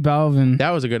Balvin? J Balvin.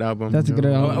 That was a good album. That's a good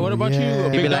album. What about Yeah. you?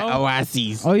 He'd Big Be like Dog?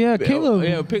 Oasis. Oh yeah, Caleb.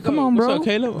 Yeah, Come on, bro. What's up,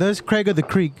 Caleb? There's Craig of the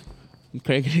Creek.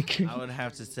 Craig. I would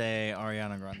have to say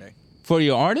Ariana Grande. For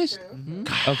your artist?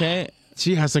 Okay.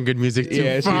 She has some good music too.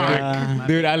 Yeah, Fuck.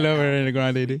 dude, I love her in the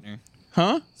Grande, dude.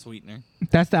 Huh? Sweetener.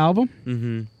 That's the album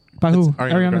Mm-hmm. by who?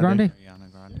 Ariana Ariana Grande.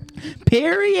 Ariana Grande.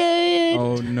 Period.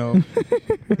 Oh, no.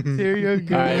 Serial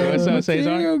All right, what's up, Cesar?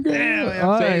 Serial girl.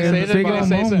 All right, Say this take gonna a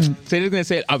say moment. Cesar's gonna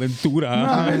say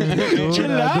Aventura.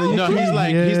 Chill out. No,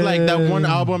 he's like that one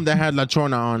album that had La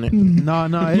Chona on it. No,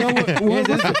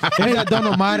 it's that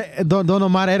Don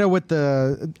Omar era with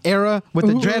the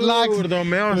dreadlocks.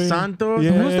 Romeo Santos.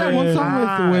 Yeah. What's that one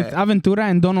song with Aventura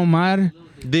and Don Omar?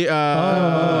 The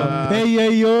Hey,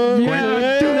 yo.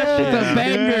 Yeah, dude, that shit's a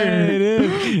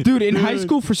banger. Dude, in high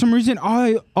school, for some reason,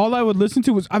 all I would listen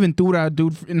to was Aventura,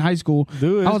 dude, in high school.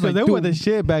 Dude, I was like, they were the dude,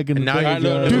 shit back in the Now day. you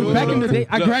got- dude, back in the day,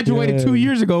 I graduated Yeah. 2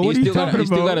 years ago. What are you talking You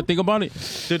still gotta about? think about it.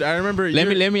 dude, I remember. Let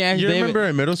me ask You David. remember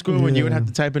in middle school when you would have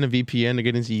to type in a VPN to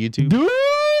get into YouTube? Dude,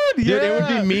 Dude, it would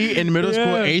be me in middle school,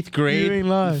 Yeah. 8th You ain't grade,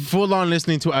 lying. full on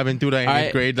listening to Aventura in All 8th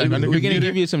right, grade. Like, on the we're gonna computer.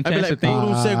 give you some I'd be chance like, to think.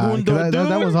 "Puro segundo,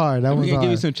 that was hard. That We're was gonna give you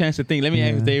hard. some chance to think. Let me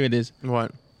ask David this.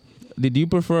 What? Did you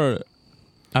prefer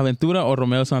Aventura or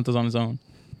Romeo Santos on his own?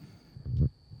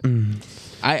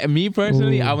 Me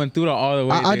personally, Ooh. Aventura all the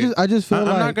way. I just feel I'm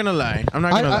like not gonna lie. I'm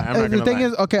not gonna lie. I'm not the gonna thing lie.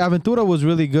 is, okay, Aventura was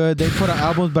really good. They put out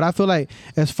albums, but I feel like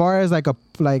as far as like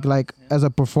as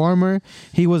a performer,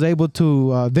 he was able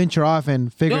to venture off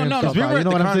and figure No, himself we out. were You at know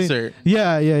the what I'm saying? concert.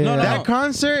 Yeah. No, That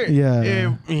concert,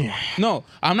 Yeah. No,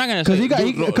 I'm not gonna 'Cause say he got-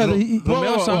 dude, he- 'cause he-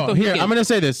 Romeo Santos. Here, I'm gonna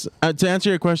say this to answer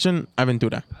your question.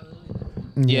 Aventura,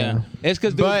 Yeah, it's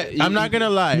because. but I'm not gonna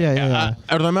lie. Yeah.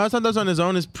 Romeo Santos on his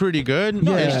own is pretty good.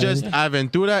 Yeah. It's just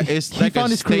Aventura is He like found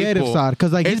a his creative staple. side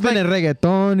because like It's he's been in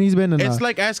reggaeton, he's been in. It's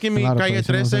like asking me a lot of Calle places,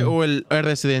 you 13 know or El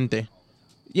Residente.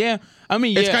 Yeah, I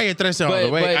mean, yeah. It's Calle 13 all the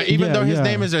but- way. but- Even Yeah, though his yeah.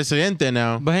 name is Residente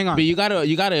now. But hang on. But you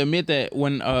gotta admit that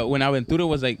when Aventura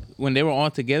was like when they were all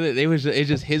together, it's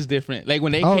just his different. Like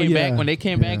when they Oh, came yeah.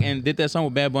 back and did that song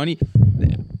with Bad Bunny,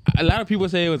 a lot of people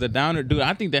say it was a downer. Dude,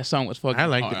 I think that song was fucking. I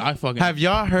liked hard. it. I fucking Have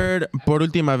y'all heard Por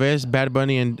Última Vez, Bad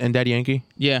Bunny and Daddy Yankee?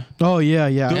 yeah. Oh yeah.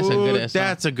 That's a good ass song.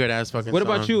 That's a good ass fucking What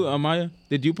song. about you, Amaya?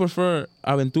 Did you prefer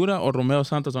Aventura or Romeo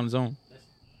Santos on his own?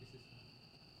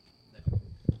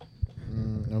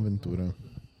 Aventura.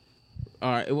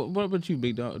 All right. What about you,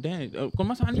 big dog? Damn. Con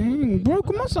más ánimo. Dang, bro,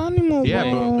 come on, ánimo, Yeah,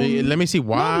 bro. but let me see No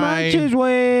why. manches,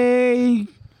 way.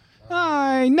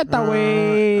 Ay, neta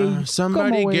way.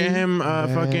 Somebody Come get away. him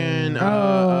fucking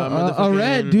A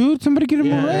red, dude. Somebody get him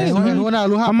Yeah. a red. Es dude. una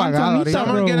luz I'm apagada Antonita, ahorita.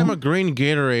 Someone bro. get him a green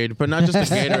Gatorade, but not just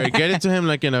a Gatorade. Get it to him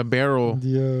like in a barrel.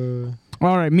 Yeah.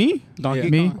 All right, me? Donkey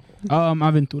Me? Kong.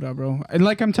 Aventura, bro. And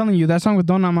like I'm telling you, that song with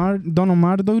Don Omar,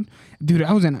 dude.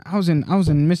 I was in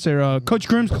Mr. Coach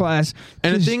Grimm's class.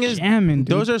 And the just thing is, jamming, dude.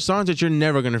 those are songs that you're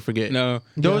never gonna forget. No.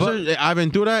 Those are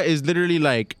Aventura is literally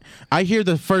like I hear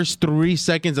the first 3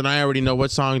 seconds and I already know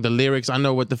what song, the lyrics. I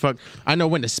know what the fuck. I know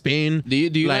when to spin. Do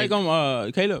you like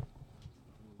Caleb?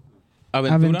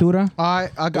 Aventura. I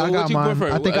What got you mine.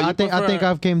 prefer? I think You prefer-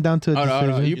 I've came down to a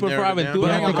decision. You prefer narrowed it down? Aventura?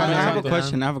 Yeah, or I think I have a Romeo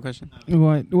question. I have a question.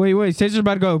 What? Wait. Caesar's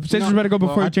about to go. Caesar's about to go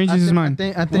before well, he changes his mind.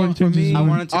 I think for me, I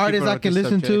wanted to keep artists it I on can this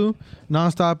listen to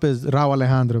nonstop is Raul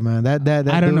Alejandro, man. That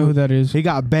I don't know who that is. He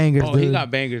got bangers, Oh, dude. he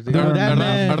got bangers. Dude. Dude, that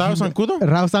man. Raul Sancudo?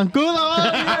 Raul Sancudo,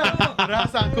 Raul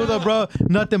Sancudo, bro.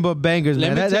 Nothing but bangers, Let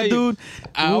man. me That tell you, dude.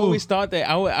 I ooh. always thought that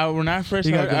when I first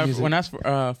He got heard good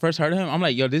music. first heard of him, I'm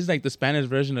like, yo, this is like the Spanish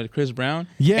version of Chris Brown.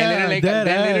 Yeah, and then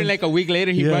literally ass. like a week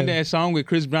later, he Yeah. run that song with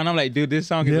Chris Brown. I'm like, dude, this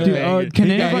song is Yeah. a Dude, banger. can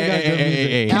He got- anybody, he got good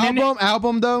music. Can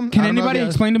Album though. can I don't know anybody if you-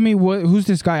 explain to me who's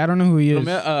this guy? I don't know who he is.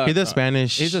 He does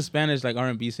Spanish. He's a Spanish like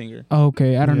R&B singer. Oh,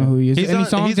 okay, I don't know who he is. He's Any on,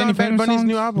 songs? he's Any on Bad famous Bunny's songs?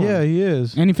 new album. Yeah, he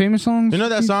is. Any famous songs? You know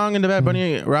that song in the Bad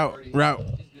Bunny route.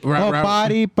 Oh,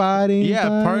 party. Yeah,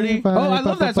 Party. Oh, I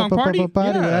love that song, Party.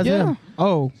 That's Yeah. him.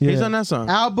 Oh, Yeah. He's on that song.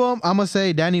 Album, I'm gonna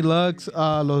say Danny Lux,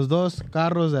 Los Dos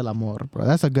Carros del Amor, bro.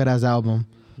 That's a good ass album.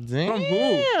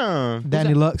 Damn.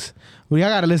 Danny Lux. Well, y'all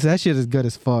gotta listen. That shit is good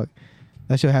as fuck.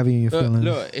 That shit have you in your feelings.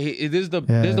 Look, this is the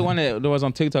Yeah. this is the one that was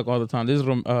on TikTok all the time. This is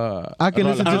from I can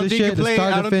listen I to don't this think shit you to play-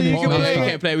 start I to don't think finish. you can we play.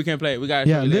 can't play. We can't play. We got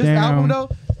Yeah, this Damn. album though,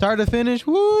 start to finish.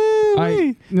 Woo.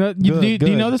 do you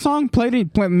Good. know the song? Play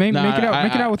it. Make Nah, it out.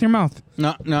 Make it out with your mouth.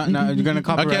 No. You're gonna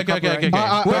copyright. Okay. I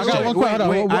got one question.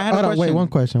 wait, I had a Hold on, wait, question. one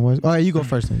question. All right, you go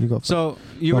first. Then. You go first. So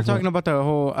you Go were for talking about the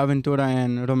whole Aventura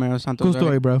and Romeo Santos. cool right?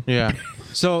 story, bro. Yeah.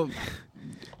 So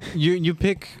you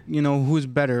pick, who's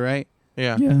better, right?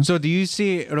 Yeah. Yeah. So do you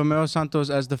see Romeo Santos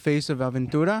as the face of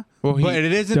Aventura? Well, But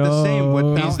it isn't the same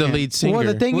without He's the him. lead singer. Well,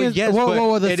 the thing Well, is, yes, the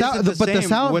it sound, isn't the but the same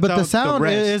sound, but without the the sound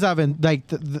rest. is like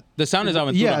The sound is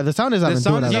Aventura. yeah, the sound is The Aventura.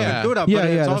 sound is Yeah. Aventura, but Yeah,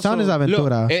 it's the also, sound is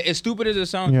Aventura. Look, as stupid as it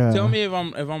sounds, Yeah. tell me if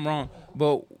I'm wrong.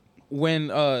 But when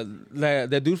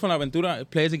the dude from Aventura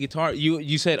plays the guitar,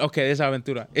 you said okay, it's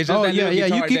Aventura. It's just Oh that yeah, little yeah,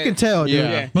 guitar you that- can tell, dude.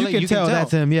 Yeah. But You like, can you can tell tell.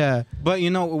 that's him. Yeah. But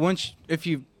if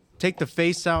you take the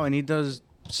face out and he does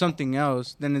something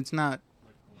else, then it's not.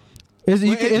 It's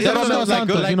It's Romeo also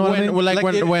Santos, like you know what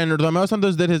I mean? when Romeo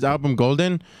Santos did his album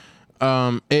Golden,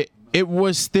 it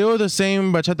was still the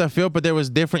same bachata feel, but there was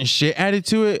different shit added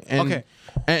to it. And, Okay.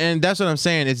 and that's what I'm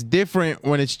saying. It's different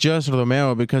when it's just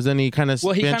Romeo because then he kind of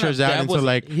Well, he kinda ventures out into dabbles-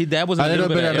 like he dabbles a in little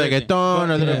bit of everything. reggaeton,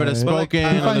 a little bit of spoken, He a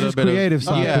finds little his bit creative of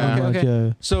side. yeah. pretty much, Okay.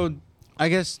 yeah. So I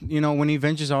guess when he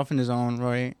ventures off on his own,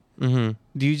 right? Mhm.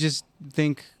 Do you just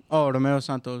think, oh, Romeo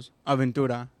Santos,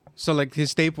 Aventura? So like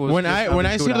his staple. is When just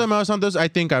I see Aventura. Romeo Santos, I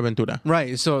think Aventura.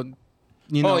 Right. So.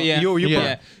 Oh, yeah.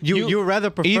 Yeah. You rather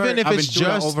prefer Even if it's Aventura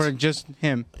just- over just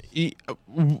him.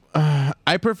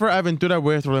 I prefer Aventura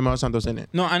with Romeo Santos in it.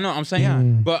 No, I know. I'm saying, Yeah.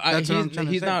 but That's what I'm trying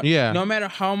to he's say. not. Yeah. No matter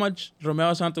how much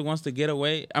Romeo Santos wants to get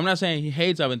away, I'm not saying he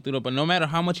hates Aventura, but no matter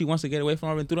how much he wants to get away from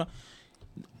Aventura,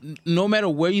 no matter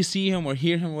where you see him or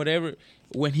hear him, or whatever,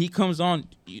 when he comes on,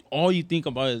 all you think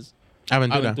about is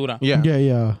Aventura. Aventura. Yeah. Yeah.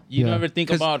 you yeah. never think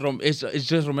 'Cause- about it's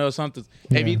just Romeo Santos.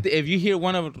 Yeah. If you hear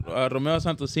one of Romeo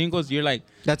Santos singles, you're like,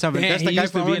 That's man, That's the he guy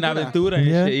used to from be in Aventura. Aventura and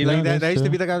Yeah. shit. You Like know? That used to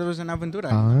true. be the guy that was in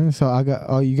Aventura. So I got.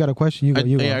 Oh, you got a question? You go.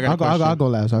 You go. yeah, I got a I'll question. go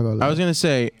last. I'll go last. I was gonna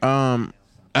say, I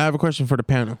have a question for the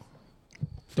panel.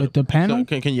 The panel.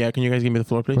 So, can you guys give me the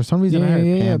floor, For please? some reason, I Yeah, heard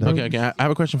yeah, Panda. Okay. I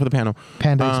have a question for the panel.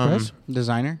 Panda Um, Express.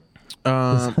 Designer.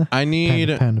 I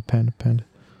need Panda.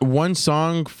 one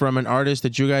song from an artist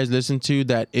that you guys listen to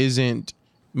that isn't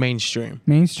mainstream.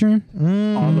 Mainstream.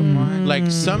 All of mine. Like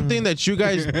something that you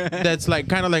guys that's like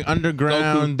kind of like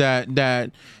underground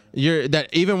that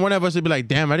even one of us would be like,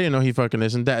 damn, I didn't know he fucking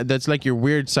listened. That's like your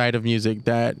weird side of music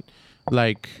that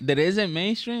like That isn't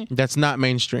mainstream. that's not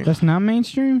mainstream. That's not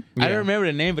mainstream. I Yeah. don't remember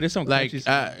the name, but it's some Like country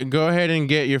song. go ahead and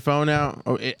get your phone out.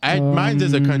 Mine's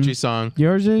is a country song.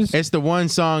 Yours is. It's the one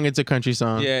song. It's a country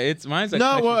song. Yeah, it's mine's. A No,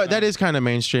 country well, song. that is kind of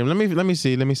mainstream. Let me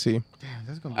see.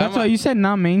 That's why you said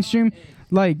not mainstream.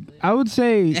 Like I would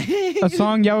say a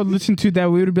song y'all would listen to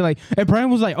that we would be like. And Brian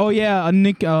was like, "Oh yeah, a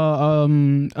Nick.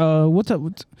 What's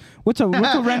a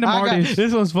random artist?"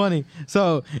 This one's funny.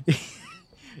 So,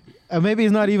 maybe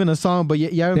it's not even a song, but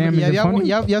yeah, Damn, is it funny?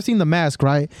 y'all seen The Mask,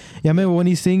 right? Yeah, remember when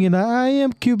he's singing, I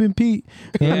am Cuban Pete,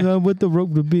 and I'm with the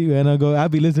rope to beat, and I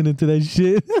be listening to that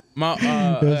shit. My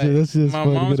that's just my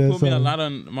funny, mom's that put me a song. lot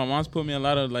of my mom's put me a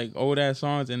lot of like old ass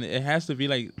songs, and it has to be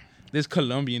like this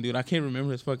Colombian dude. I can't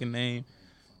remember his fucking name,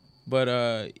 but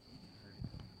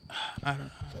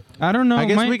I don't know. I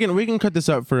guess we can cut this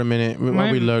up for a minute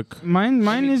while we look. Mine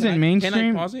isn't Can I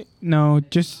mainstream. pause it? No,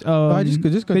 just Just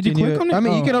did you continue. click on it? I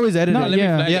mean, you can always edit No, it. let me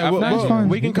yeah, flag it. Yeah, I flagged that's it. fine.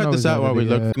 we can You can cut this always out while we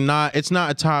edit it, look. It's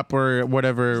not a top or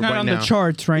whatever It's not right on now. the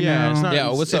charts right Yeah, now. it's not. Yeah,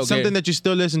 it's what's it's up, something Gary? that you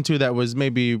still listen to that was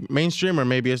maybe mainstream or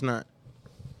maybe it's not.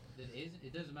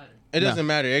 It doesn't matter. It doesn't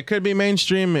matter. It could be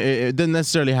mainstream. It doesn't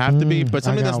necessarily have to be, but I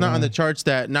something got that's not on one. the charts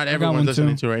that not got everyone's one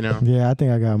listening too. to right now. Yeah, I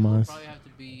think I got mine. Probably have to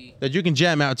be That you can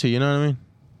jam out to. You know what I mean?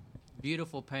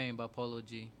 Beautiful Pain by Polo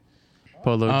G.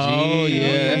 Polo G. Oh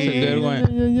yeah, that's a good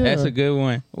one. Yeah. That's a good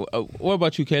one. What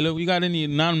about you, Caleb? You got any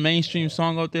non-mainstream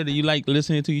song out there that you like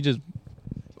listening to? You just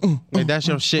Like that's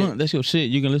your shit. that's your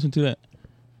shit. You can listen to that.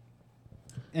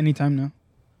 Anytime now.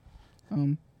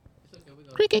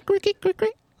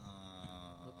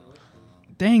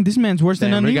 Dang, this man's worse than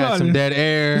Damn, we got Aníbal. some dead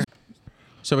air.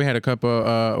 So we had a couple.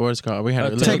 What's it called? We had a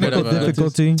little Technical bit of a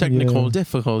difficulty. technical Yeah.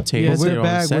 difficulty. Yeah, But so we're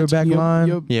back. We're back Yup, online.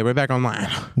 yup. Yeah, we're back online.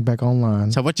 Back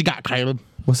online. So what you got, Caleb?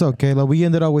 What's up, Kayla? We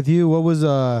ended up with you. What was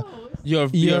Your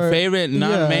Your- favorite yeah.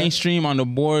 non-mainstream on the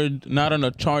board, not on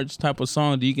the charts type of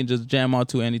song that you can just jam out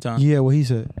to anytime. Yeah, what he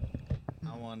said.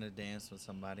 I want to dance with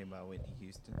somebody by Whitney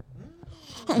Houston.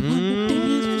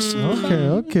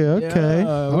 Okay.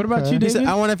 What about you, He David? said,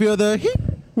 "I want to feel the heat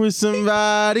with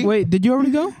somebody." Wait, did you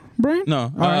already go, Brian?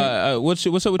 No. right. What's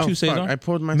up with Oh, you, fuck, Cesar? I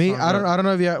pulled my. Me, song I don't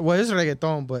know if you. Well, it's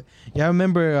reggaeton, but yeah, I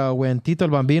remember when Tito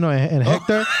el Bambino and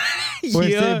Hector. Where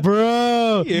he said,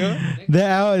 bro,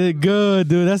 that good,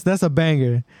 dude. That's a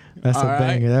banger. That's All a right.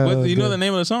 banger. That What, was you know good. the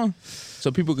name of the song, so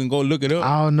people can go look it up.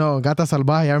 I don't know. Gata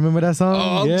Salvaje. I remember that song.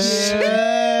 Oh, yeah.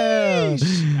 Damn.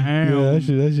 Yeah,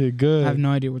 that shit good. I have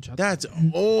no idea what y'all. That's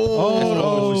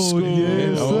Oh, school. yes,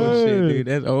 That's old sir. shit, dude.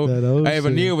 That's old. That old Hey, if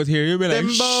shit. Neil was here, he'd be like,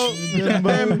 That's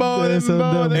a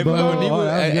dumb If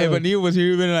ball. Neil was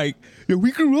here, he'd be like, yo,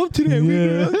 we grew up to that. We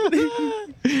grew up to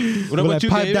that. What about you,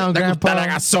 pipe David? down, grandpa.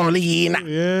 gasolina.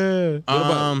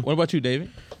 Yeah. What about you, David?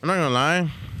 I'm not gonna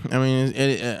lie. I mean,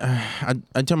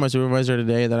 I told my supervisor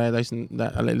today that I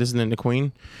like listening to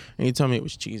Queen, and he told me it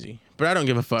was cheesy. But I don't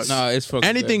give a fuck. No, it's fucking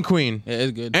anything good. Queen. Yeah,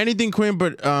 it's good. Anything Queen,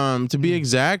 but to be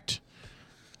exact,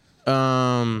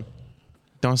 Don't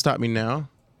Stop Me Now.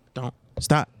 Don't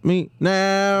stop me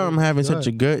now. I'm having such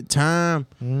a good time.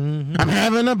 I'm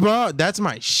having a ball. That's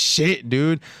my shit,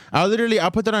 dude. I'll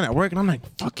put that on at work and I'm like,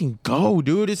 fucking go,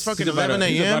 dude. It's fucking 11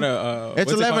 a.m.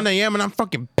 It's 11 a.m. and I'm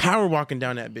fucking power walking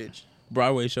down that bitch.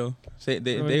 Broadway show.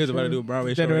 They was about to do a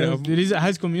Broadway show. Right now. It is a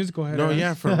High School Musical. No,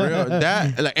 yeah, for real.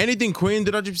 That like anything Queen,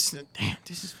 dude. I just damn,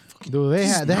 this is fucking. Dude, they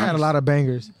had a lot of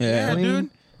bangers. Yeah, dude.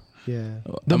 Yeah.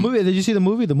 The movie. Did you see the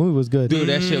movie? The movie was good. Dude,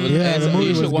 that shit was. Yeah, the movie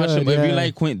you should was watch good, it. But if you yeah.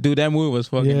 like Quint, dude, that movie was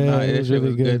fucking. Yeah, Nah, it that was shit really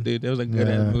was good, good. dude. That was a good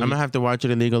Yeah. ass movie. I'm gonna have to watch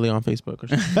it illegally on Facebook or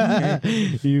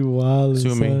something. You wild.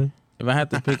 Sue me. son. If I had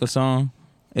to pick a song,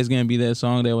 it's gonna be that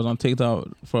song that was on TikTok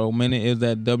for a minute. It's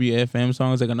that WFM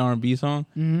song. It's like an R&B song.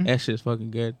 Mhm. That shit's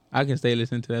fucking good. I can stay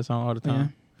listening to that song all the Yeah.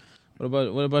 time.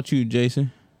 What about you,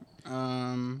 Jason?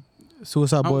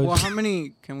 Suicide Boys. Well, how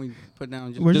many can we put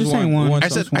down? We're just saying one. I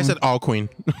said all Queen.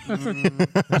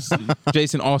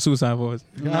 Jason, all Suicide Boys.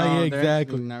 No, yeah, they're exactly.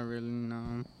 actually not really.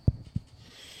 No.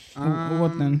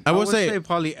 What then? I will would say-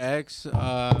 Poly X,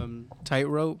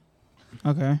 Tightrope.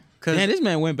 Okay. Man, this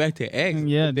man went back to X.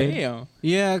 Yeah, dude. damn.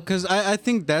 Yeah, because I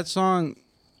think that song,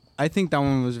 I think that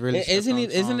one was really. Isn't slept it?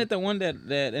 on Isn't song. it the one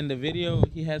that in the video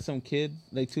he had some kid,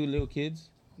 like two little kids?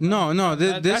 No,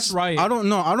 That's this right. I don't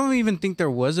know. I don't even think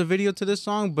there was a video to this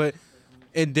song, but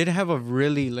it did have a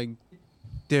really like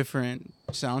different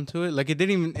sound to it. Like it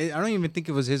didn't even. I don't even think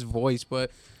it was his voice,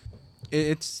 but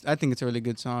it's. I think it's a really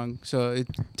good song. So it's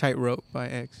Tightrope by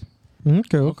X.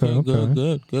 Okay.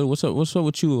 Good. What's up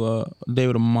with you,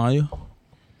 David Amaya?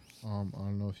 I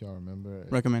don't know if y'all remember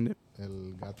Recommend it. El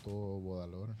Gato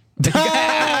Volador.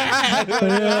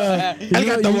 El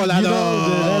gato volador.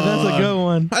 That's a good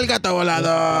one. El gato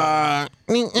volador.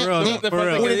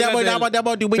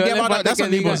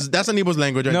 That's a Nebo's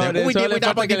language right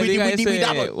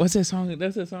there. What's that song?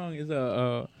 That's a song. It's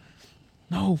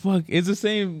no fuck. It's the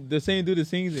same dude that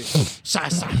sings it.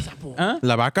 Huh?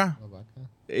 La Vaca.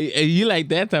 You like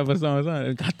that type of song?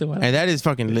 Huh? Got the one. And that is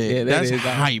fucking lit. Yeah, that That's is.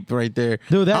 hype right there.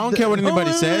 Dude, I don't care what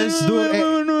anybody says. Dude,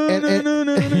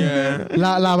 Yeah.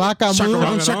 La Vaca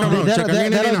Chacarón, move. chacarón,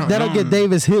 chacarón. That'll get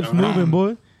Davis hips moving,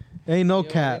 boy. Ain't no Yo,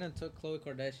 cap. they done took Khloe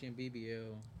Kardashian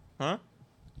BBL. Huh?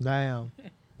 Damn.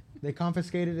 They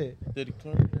confiscated it.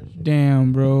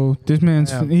 Damn, bro. This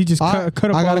man's Damn. he just cut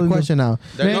up. I got all a of question now.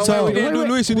 Man, So we didn't do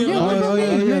Luis. We didn't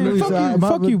do Luis. Man,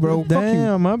 fuck you, bro. Fuck you.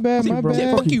 Damn, my bad, my bro.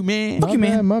 bad. Fuck you, man. Fuck you,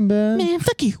 man. My bad. Man,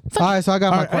 fuck you. All right, so I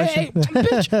got my All right, question.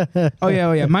 hey, bitch. Oh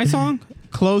yeah. My song,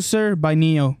 "Closer" by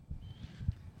Neo.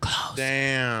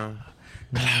 Damn.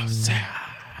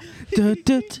 Dude,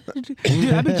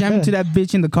 I've been jamming to that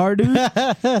bitch in the car, dude.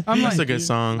 That's a good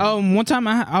song. One time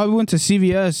I went to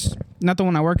CVS, not the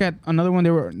one I work at, another one.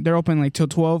 They're open like till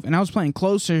 12, and I was playing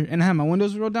Closer, and I had my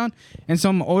windows rolled down, and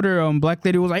some older black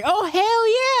lady was like, "Oh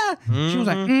hell yeah!" She was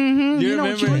like, "Mm-hmm." You know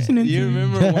what you're listening You to.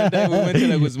 remember one day we went to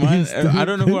like Guzman? I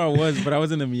don't know who I was, but I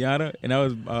was in the Miata and I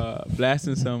was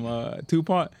blasting some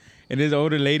Tupac. And this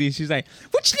older lady, she's like,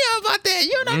 "What you know about that?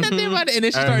 You don't know nothing about it." And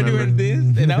then she started doing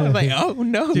this, and I was like, "Oh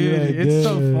no, Dude, dude!" it's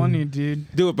so funny, dude.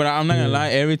 But I'm not gonna lie.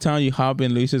 Every time you hop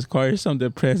in Luis's car, it's some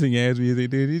depressing ass music,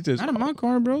 dude. He's just Not in my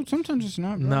car, bro. Sometimes it's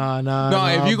not, bro. Nah.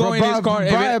 if you go in his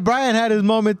car, Brian had his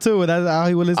moment too. That's how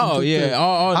he would listen. oh to yeah. too.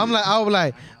 I was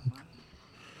like,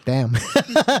 damn.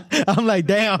 I'm like,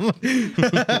 damn.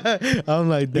 I'm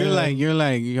like, damn. You're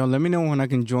like, yo, let me know when I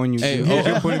can join you. Hey, Hey,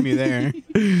 you're putting me there.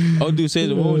 oh, dude, say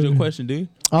what was your question, dude?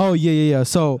 Oh yeah.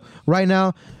 So right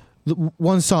now,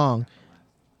 one song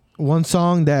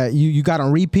that you got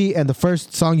on repeat, and the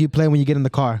first song you play when you get in the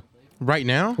car. Right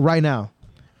now? Right now.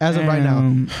 As of right now.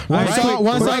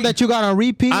 One song that you got on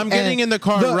repeat. I'm getting in the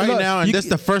car right now, and that's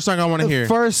the first song I want to hear.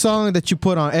 First song that you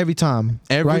put on every time.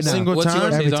 Every right single What's time?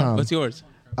 yours? Every Cesar? time. What's yours?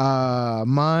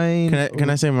 Mine. Can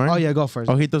I say mine? Oh yeah, go first.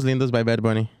 Ojitos Lindos by Bad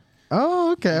Bunny.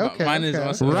 Oh, okay. Mine is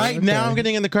also Right now, I'm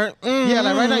getting in the car. Yeah,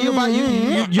 like right now you're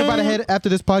about to head after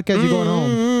this podcast. You're going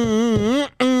home.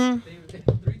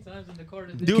 3 times in the car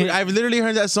today. Dude, I've literally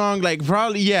heard that song like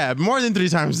probably more than 3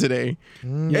 times today.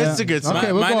 It's a good song.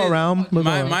 Okay, we'll go around.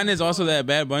 Mine is also that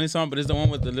Bad Bunny song, but it's the one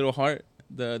with the little heart,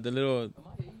 the little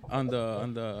on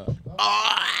the.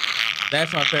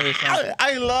 That's my favorite song.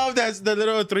 I love that the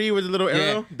little 3 with the little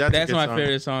arrow. That's my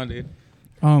favorite song, dude.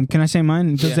 Can I say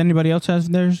mine? Does anybody else have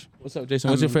theirs? What's up, Jason?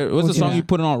 What's your favorite? What's the song you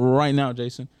putting on right now,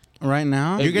 Jason? Right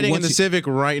now, You're getting in the Civic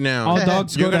right now. All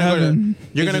dogs You're go to gonna heaven.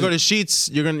 You're gonna go to Sheets.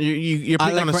 You're I picking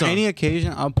on like a for song. any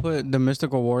occasion, I'll put the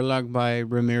Mystical Warlock by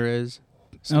Ramirez.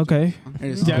 Okay.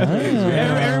 It's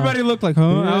Everybody looked like,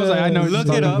 huh? I was like, I know what Look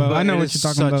you're it talking up. about. I know It what is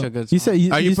you're talking such about. a good song. You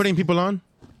said Are you putting people on?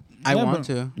 I Yeah, want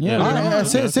bro. to. Yeah. All right,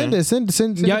 send it to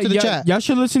the chat. Y'all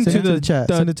should listen Send to it to the chat.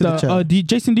 Send it to the chat.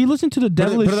 Jason, do you listen to the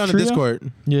Devilish Put it on the Trio?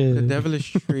 Discord. Yeah. The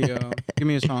Devilish Trio. Give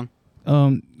me a song.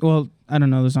 Well, I don't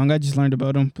know the song. I just learned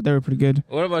about them, but they were pretty good.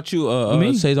 What about you,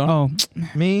 Me? Cesar? Oh,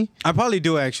 Me? I probably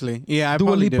do actually. Yeah, I Dua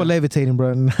probably Lipa do. levitating,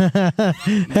 bro.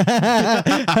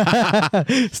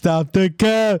 Stop the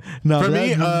cab. No, For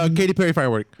me, Katy Perry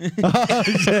Firework.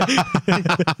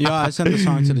 Yo, I sent the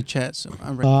song to the chat, so I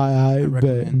I bet,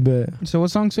 recommend. bet. so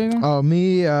what song, Cesar?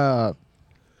 Me,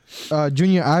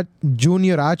 Junior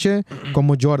H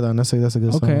como Jordan. That's a good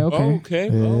song. Okay.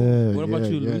 Yeah, What about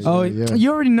you, Luis? Oh, yeah. you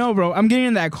already know, bro. I'm getting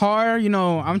in that car. You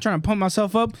know, I'm trying to pump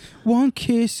myself up. One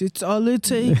kiss, it's all it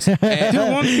takes. Dude,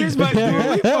 one kiss by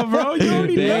Dua Lipa, bro. You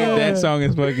already know. That song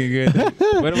is fucking good.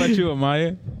 What about you,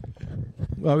 Amaya?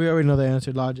 Well, we already know the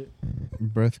answer. Logic.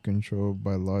 Breath Control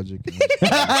by Logic.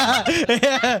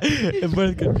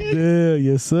 Yeah,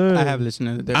 yes, sir. I have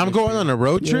listened to the I'm Devilish going Trio. on a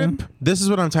road trip. This is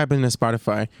what I'm typing in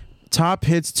Spotify. Top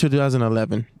hits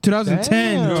 2011.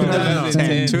 2010. Damn.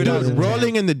 2010. Dude,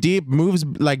 Rolling in the Deep, Moves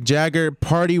Like Jagger,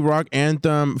 Party Rock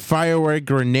Anthem, Firework,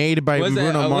 Grenade by What's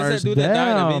Bruno that? What's Mars. that dude that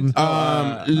died?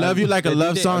 Damn. Love You Like a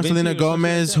Love Song, Selena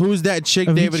Gomez. Who's That Chick,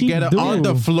 David Avicii, Guetta. dude. On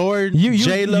the Floor,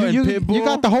 J-Lo and Pitbull. You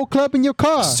got the whole club in your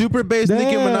car. Super Bass,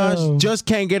 Nicki Damn. Minaj. Just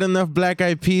Can't Get Enough, Black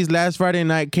Eyed Peas. Last Friday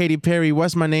Night, Katy Perry.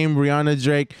 What's My Name, Rihanna,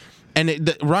 Drake. And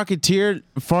the Rocketeer,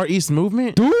 Far East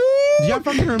Movement. Dude. Y'all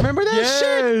fucking remember that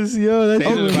shit? Yes, yo, that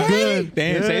shit was Okay. good.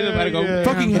 Damn, Cesar about to go.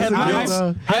 Fucking That's a good Headlines.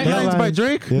 song. Headlines by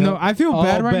Drake. Yeah. No, I feel All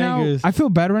bad right bangers. now. I feel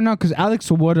bad right now because Alex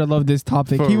would have loved this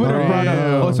topic. For He would have real. brought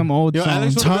up some old Yo,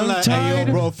 Alex songs. would have been like, hey, yo,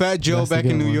 Tongue-tied. bro, Fat Joe That's a back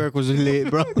in good New one. York was lit,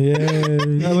 bro.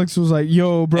 Yeah. Alex was like,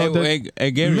 "Yo, bro." Hey,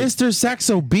 Gary. Mr.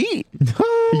 Saxo Beat.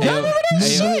 Hey,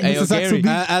 Gary.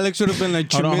 Alex would have been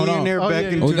like Hold on, hold on. millionaire Oh, back yeah,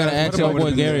 in yeah. We gotta ask your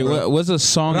boy Gary. What's a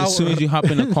song as soon as you hop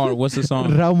in the car? What's the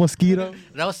song? Raul Mosquito.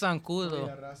 Raul Sancudo.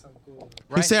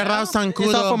 He said Raul It's not for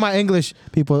Sancudo. my English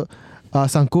people.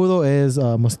 Zancudo is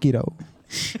mosquito.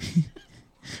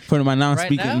 For my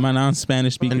non-speaking, Right now? my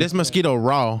non-Spanish speaking. And this mosquito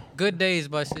raw. Good Days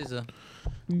by SZA.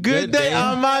 Good day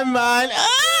on my mind.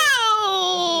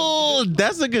 Oh,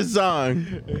 that's a good song.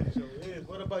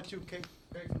 What about you, Cake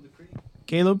from the Creek?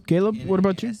 Caleb, what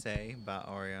about you? Essay by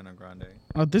Ariana Grande.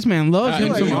 Oh, this man loves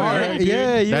him some hard.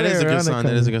 Yeah, you That is a Ariana good song.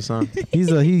 That is a good song. He's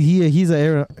a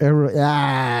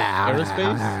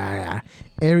Aerospace?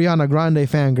 Ariana Grande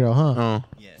fangirl, huh? Oh,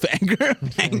 Yes.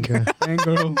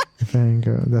 Fangirl.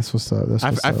 Fangirl. That's what's up. That's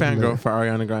what's I up. fangirl for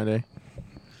Ariana Grande.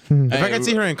 Hmm. If I could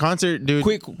see her in concert, dude.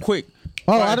 Quick.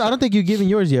 Oh, I don't think you've given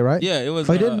yours yet, right? Yeah, it was.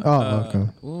 Oh, you didn't? Okay.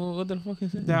 What the fuck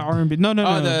is it? That R&B. No.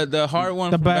 The hard one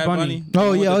The from Bad Bad Bunny. Bunny.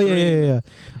 Oh, With yeah. the three. Yeah.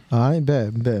 I ain't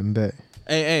bet.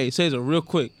 Hey, Cesar, real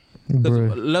quick. Bruh.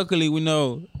 Because luckily we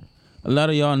know a lot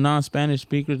of y'all non-Spanish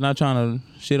speakers. Not trying to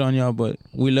shit on y'all, but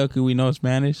we lucky we know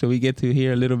Spanish, so we get to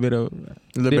hear a little bit of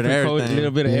different everything. a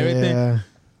little bit of everything. Yeah.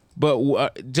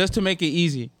 But just to make it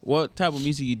easy, what type of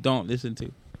music you don't listen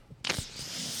to?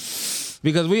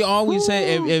 Because we always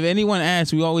say, if anyone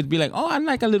asks, we always be like, "Oh, I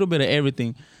like a little bit of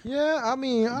everything." Yeah, I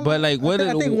mean, But, like, what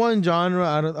I think one genre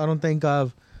I don't think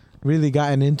I've really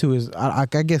gotten into is I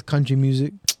guess country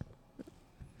music.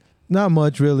 Not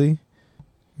much, really.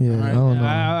 Yeah, Alright. I don't know.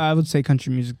 I would say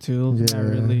country music too. Yeah. Not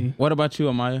really. What about you,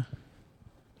 Amaya?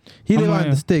 He live Amaya. on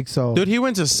the stick, so Dude, he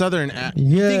went to Southern.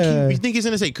 Yeah. You think he's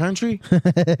gonna say country?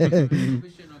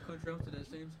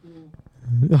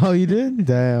 Oh, you did?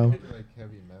 Damn. Like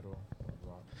heavy metal.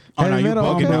 Rock. Oh, no, Heavy you metal,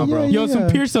 bugging okay, now, bro. Yo, some yeah.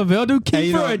 Pierce Veldo Hey, came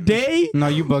you for know- a day. No,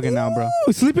 you bugging now, bro.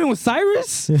 Ooh, sleeping with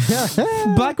Cyrus.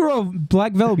 Black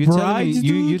Velvet You telling me Brides.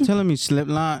 you dude. telling me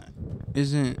Slipknot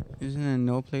isn't in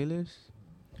no playlist?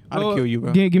 I'd Oh, kill you,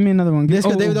 bro. Give me another one. This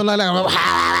because Oh, they don't like.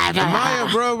 Maya,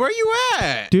 bro, where you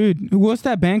at? dude, what's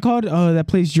that band called? That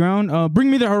plays Drown.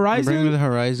 Bring Me the Horizon. Bring me the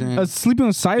horizon. Sleeping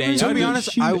with Cyrus. Damn, to be dude,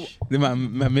 honest,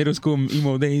 my middle school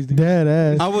emo days. Dude. Dead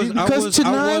ass. Because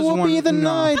tonight will be the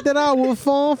night that I will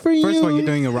fall for you. First of all, you're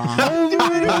doing it wrong. How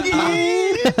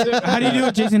do you do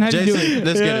it, Jason? How do you do Jason, it?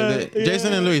 let's get it.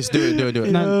 Jason and Luis, do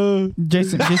it. No,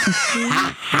 Jason.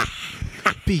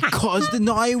 Because the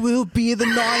night will be the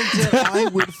night that I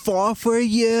would fall for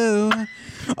you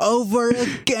over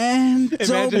again.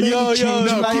 Imagine, no, keep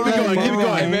it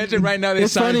going. Imagine right now they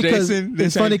It's sign funny because Jason.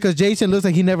 it's funny because Jason looks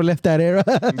like he never left that era.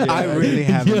 I really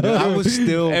haven't. I was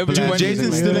still. Everyone- blasting Jason's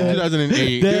like still in that.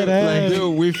 2008. Dead ass.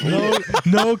 Dude, we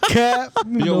no cap.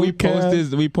 we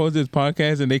post this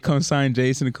podcast and they come sign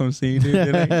Jason to come sing. Dude.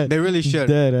 They're like, They really should.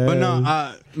 Dead But no,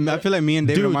 ass. I feel like me and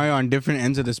David Dude. Amaya are on different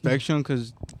ends of the spectrum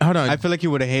because Hold on. I feel like he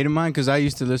would have hated mine because I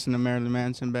used to listen to Marilyn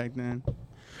Manson back then.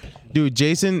 Dude,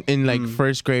 Jason in like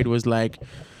first grade was like,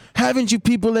 haven't you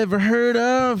people ever heard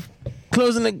of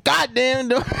closing the goddamn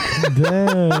door?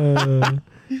 Damn.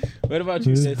 what about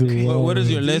you? This Jason? dude. What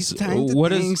is your These list? kinds of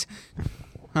What is things.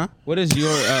 what is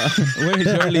your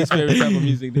least favorite type of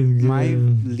music? Dude? My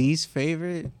least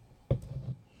favorite?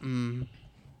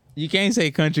 You can't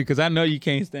say country because I know you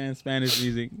can't stand Spanish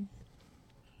music.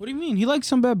 What do you mean? He likes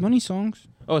some Bad Bunny songs.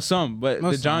 Oh, some, but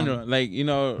Most the genre, like we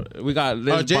got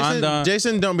Oh, banda.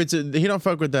 Jason don't he don't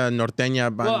fuck with the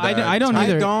norteña banda. Well, I don't I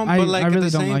either. don't, I but like really at the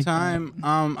don't same like time,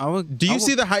 I would. Do you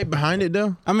see the hype behind it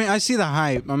though? I mean, I see the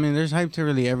hype. I mean, there's hype to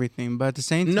really everything, but at the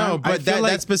same time, No, I but feel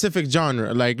like, that specific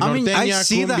genre, like I mean, I norteña,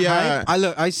 see the cumbia.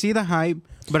 hype. I see the hype,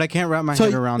 but I can't wrap my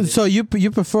head around it. So you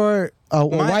prefer a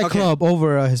white okay. club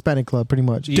over a Hispanic club, pretty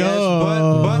much. Yes,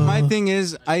 but my thing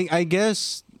is, I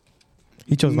guess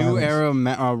He chose new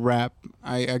violence. era rap.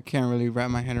 I can't really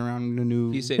wrap my head around the new.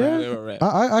 He said Yeah. new era rap.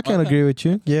 I can Okay. agree with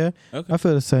you. Yeah, Okay. I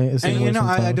feel the same. And way you know,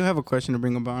 I sometimes. do have a question to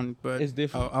bring up on, but It's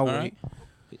different. I'll All wait. right.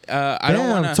 I don't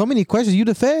Damn, want so many questions. You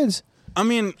the feds? I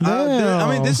mean,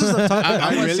 Damn. this is a topic I'm I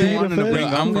gonna really say- wanted to bring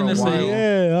I'm up for gonna a say- while.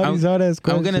 Yeah, all I'm- these hard ass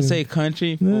questions. I'm gonna say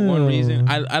country for one reason.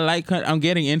 I like. I'm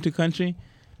getting into country.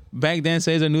 Back then,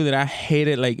 Cesar knew that I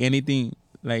hated like anything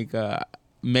like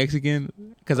Mexican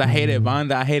because I hated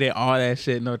banda. I hated all that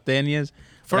shit. Norteñas.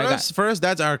 For But I us,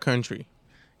 that's our country.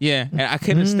 Yeah, and I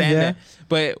couldn't stand yeah. that.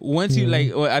 But once you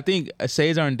like, well, I think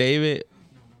Cesar and David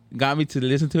got me to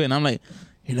listen to it, and I'm like,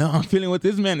 I'm feeling what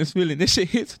this man is feeling. This shit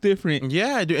hits different.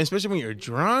 Yeah, dude, especially when you're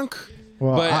drunk.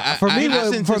 Well, But for me, I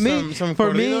listened to some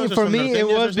corridos or some it norteñas or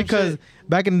was some because shit.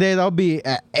 back in the days I'll be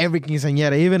at every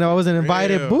quinceañera, even though I wasn't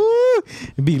invited. Real. Boo,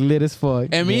 it'd be lit as fuck.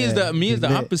 And me is the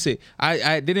lit. opposite.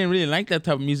 I didn't really like that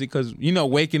type of music because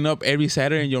waking up every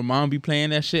Saturday and your mom be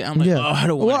playing that shit. I'm like, oh, I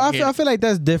don't want. Well, I feel like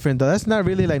that's different though. That's not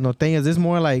really like norteñas. It's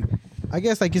more like, I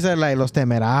guess like you said, like Los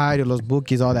Temerarios, Los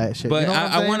Bookies, all that shit. But you know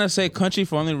I want to say country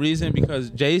for only reason because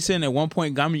Jason at one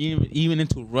point got me even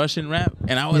into Russian rap,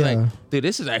 and I was Yeah. like, dude,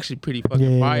 this is actually pretty fucking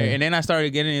Yeah, fire. yeah. And then I started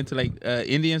getting into like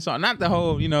Indian song, not the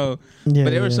whole, Yeah,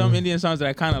 but there were yeah, some yeah. Indian songs that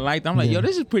I kind of liked. I'm like, Yeah. yo,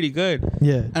 this is pretty good.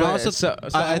 Yeah. And But also, so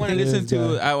I want to think listen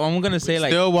to. I'm gonna say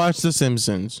like Still watch The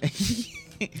Simpsons.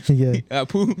 Yeah.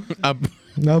 Pooh.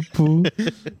 No poo.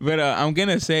 But I'm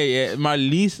gonna say my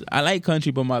least. I like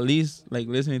country, but my least like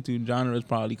listening to genre is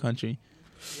probably country.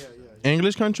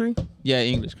 English country? Yeah,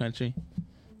 English country.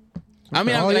 I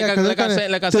mean, Oh, like, yeah, 'cause like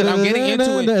I said, I'm getting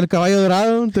into it. El caballo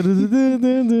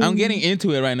dorado. I'm getting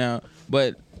into it right now,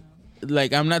 but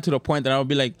like I'm not to the point that I'm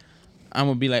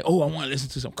gonna be like, oh, I want to listen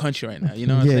to some country right now. You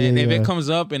know what I'm saying? If it comes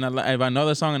up and if I know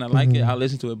the song and I like it, I'll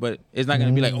listen to it. But it's not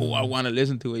gonna be like, oh, I want to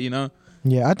listen to it. You know?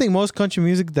 Yeah, I think most country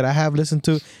music that I have listened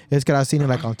to is because I've seen it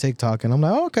like on TikTok, and I'm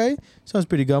like, oh, okay, sounds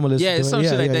pretty good. I'm gonna listen Yeah, to it's it. some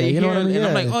shit like that. You know hear what I it, mean? and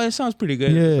I'm Yeah. like, oh, it sounds pretty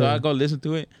good. Yeah. So I go listen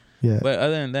to it. Yeah. But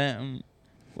other than that,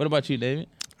 what about you, David?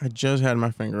 I just had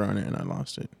my finger on it and I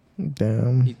lost it.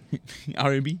 Damn.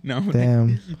 R&B? No.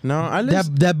 Damn. No, I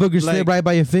listen. That booger slipped like, right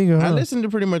by your finger, huh? I listen to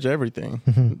pretty much everything.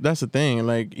 That's the thing.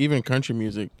 Like even country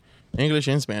music, English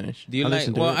and Spanish. Do you I like?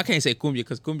 listen to Well, it. I can't say cumbia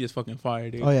because cumbia is fucking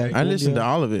fire, dude. Oh yeah. I listen to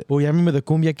all of it. Oh yeah, I remember the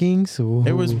Cumbia Kings. Ooh.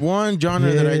 It was one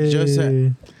genre that I just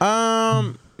said.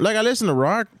 Like I listen to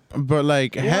rock, but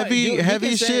like Well, heavy you can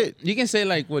say- shit. You can say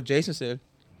like what Jason said,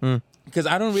 because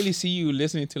I don't really see you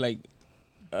listening to like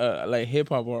hip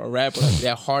hop or rap or like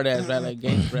that hard ass rap like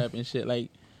gang rap and shit. Like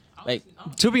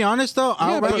To be honest though,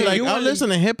 Yeah, but okay, like you I'll wanna- listen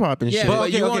to hip hop and yeah, shit. but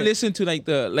okay, you won't okay. listen to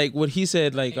like what he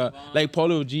said like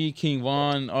Polo G, King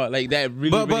Von or like that really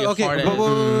But really okay, hard but ass.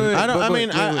 wait, I don't. but I mean,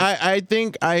 wait, wait. I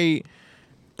think I.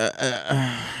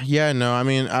 Yeah, no. I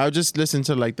mean, I'll just listen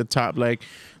to like the top, like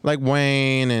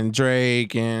Wayne and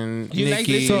Drake and You like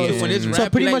Nicki. listening to when it's and- rap? So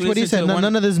pretty like much what he listen said. to one-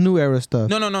 None of this new era stuff.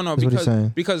 No, That's what he's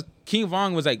saying. because King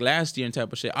Von was like last year and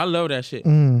type of shit. I love that shit.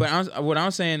 Mm. But what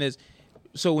I'm saying is,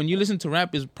 so when you listen to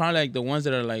rap, is probably like the ones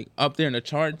that are like up there in the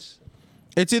charts.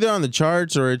 It's either on the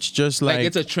charts or it's just Like, like,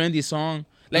 it's a trendy song.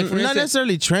 Like for not instance,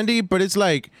 necessarily trendy, but it's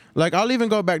like I'll even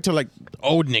go back to like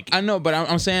old Nicki. I know, but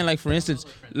I'm saying like for instance,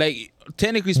 like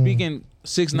technically speaking,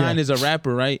 6ix9ine is a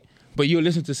rapper, right? But you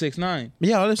listen to 6ix9ine,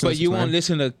 Yeah, I'll listen. but to you 6ix9ine. won't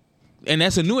listen to, and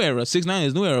that's a new era. 6ix9ine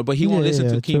is new era, but he won't listen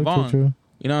to King Von. True.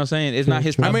 You know what I'm saying? It's not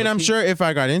his. True. I mean, but I'm King- sure if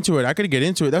I got into it, I could get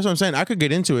into it. That's what I'm saying. I could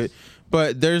get into it,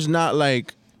 but there's not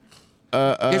like.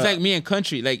 It's like me and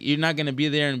country. Like you're not gonna be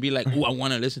there and be like, "Oh, I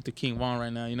want to listen to King Von right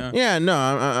now." You know? Yeah,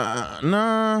 no,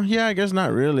 no, yeah, I guess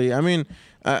not really. I mean,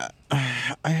 I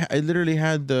literally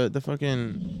had the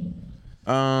fucking,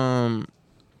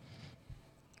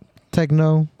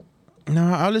 Techno.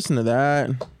 no, I'll listen to that.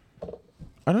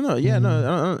 I don't know. Yeah,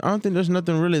 no, I don't think there's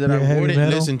nothing really that Yeah, I heavy wouldn't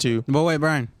metal? listen to. But wait,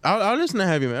 Brian, I'll listen to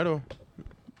heavy metal.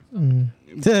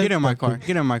 get in my car.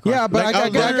 Get in my car. Yeah, but Like, I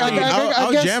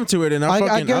I'll guess jam to it and I'll I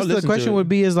fucking. guess I'll the listen question to it. would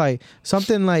be is like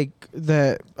something like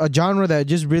that, a genre that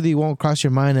just really won't cross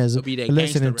your mind as It'll be that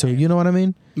listening gangster to. rap. You know what I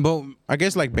mean? but I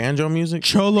guess like banjo music.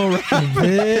 Cholo rap.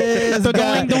 This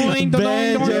guy,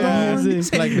 banjo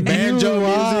music. Like banjo You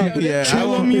are. music. Yeah, I Cholo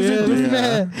won't- music.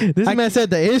 yeah. This man said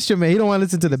the instrument. He don't want to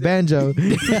listen to the banjo.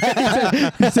 He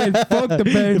said, "Fuck the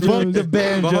banjo." Fuck the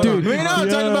banjo, Dude, you know what I'm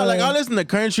talking about? Like I'll listen to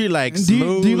country like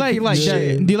smooth. Do you like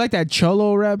shit. that? Do you like that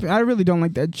cholo rap? I really don't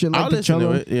like that shit. Like I'll the listen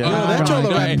cholo. to it. Yeah. Yo, that Oh,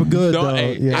 cholo my rap God. good Don't- though.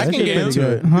 hey, Yeah, I that can shit get pretty into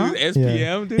good. it. Huh?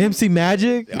 SPM, dude. MC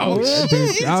Magic. Oh,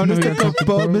 shit. I don't know Mr. that.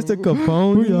 Capone. Mr.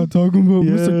 Capone. Who y'all talking about,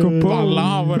 Mr. Yeah. Capone?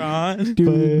 Palabra.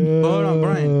 Dude, hold on,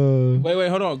 Brian. Wait,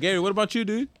 hold on, Gary. What about you,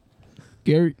 dude?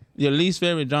 Gary. Your least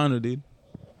favorite genre, dude?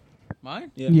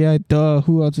 Mine? Yeah, duh.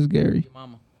 Who else is Gary?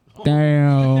 Mama.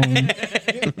 Damn.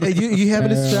 Hey, you haven't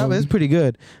listened to the album? It's pretty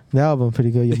good. The album pretty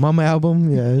good. Your Mama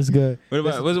album, yeah, it's good. What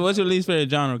about what's your least favorite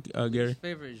genre, Gary?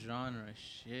 Favorite genre?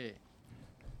 Shit.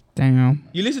 Damn.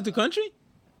 You listen to country?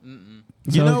 Mm-mm.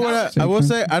 You know what I will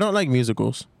say? I don't like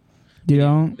musicals. You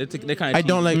don't? They're kind of. I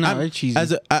don't like. No, I'm- they're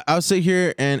cheesy. I'll sit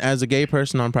here and as a gay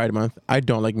person on Pride Month, I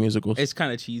don't like musicals. It's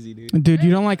kind of cheesy, dude. Dude, you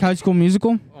don't like High School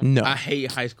Musical? No, I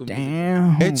hate High School Musical.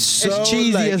 Damn. it's so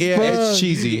cheesy like, as yeah, fuck. it's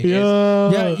cheesy. Yo,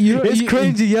 Yeah, you- it's you-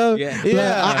 cringy, yo. Yeah. Like,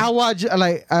 Yeah. I watch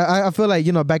like I feel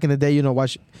like back in the day,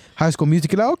 watch High School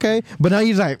Musical. Like, okay, but now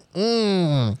he's like,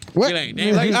 what? You're like,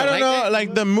 damn, Like you I don't know. that?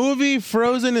 Like the movie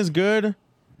Frozen is good.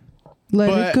 Let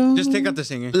but it go. Just take out the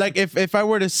singer. Like if I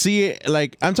were to see it,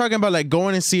 like I'm talking about like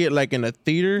going and see it like in a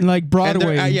theater, Like And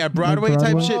Broadway. they're- yeah, Broadway Like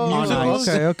type Broadway. shit. Oh, Musicals.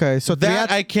 okay. So That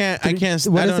theat- I can't. I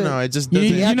what is don't it? know. It just You,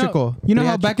 doesn't. you Theatrical. know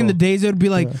how back in the days it would be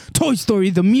like Toy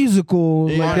Story the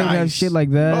musical, Yeah. like they would have Ice. shit like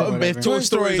that. Oh, if Toy Toy Story's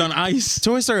Story on ice.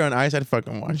 Toy Story on Ice, I'd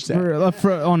fucking watch that.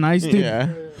 On Ice, dude.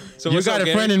 Yeah. So You what's got up,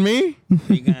 a friend Gary? in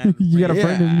me? You got a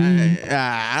friend in me.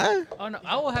 Yeah. Oh no,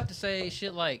 I will have to say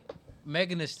shit like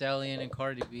Megan Thee Stallion and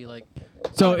Cardi B. Like,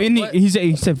 So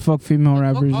he said fuck female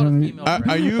rappers. all the I mean, female Are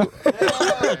rappers. you?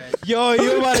 Yo,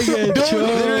 you about to get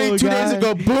Literally 2 days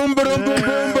ago, boom, boom, boom, boom, boom,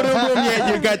 boom.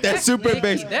 Yeah, you got got that super Nicky,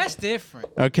 bass. that's different.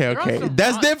 Okay, They're on okay. some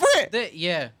That's rock- different.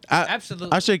 Yeah, I-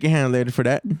 absolutely. I'll shake your hand later for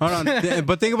that. Hold on,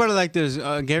 but think about it like this: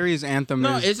 Gary's anthem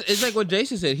No, is. it's like what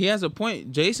Jason said. He has a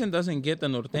point. Jason doesn't get the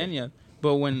norteña,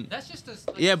 but when That's just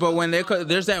a, but when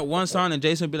there's that one song and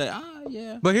Jason be like,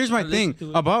 yeah. But here's my I listen thing to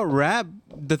it. about rap.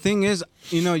 The thing is,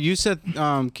 you said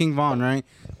King Von, right?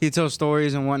 He tells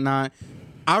stories and whatnot.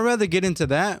 I'd rather get into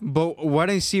that, but what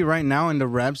I see right now in the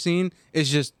rap scene is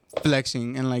just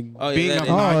flexing and like Oh, yeah, being that is-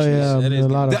 obnoxious. Oh yeah, That is a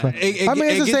lot of. That- fun. it- I mean,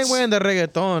 it's it the same gets- way in the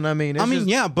reggaeton. I mean, it's I mean, just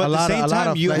yeah, but a at the lot same of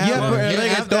time, you flex- have- Yeah, but you like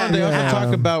have it's that- they also yeah.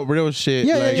 talk about real shit.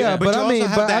 Yeah, like, yeah, but I you mean,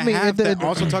 also have that half if the- that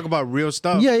also talk about real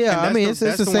stuff. Yeah, And yeah. I that's mean, the- it's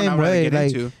that's the one same I'd rather way. get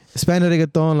Like into. Spanish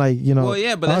reggaeton, like Well,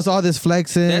 yeah, but that's all this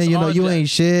flexing. that's You know, all you that- ain't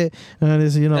shit.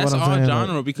 This, you know That's what I'm all saying?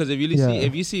 genre because if Yeah.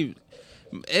 you see,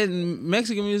 and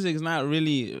Mexican music is not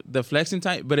really the flexing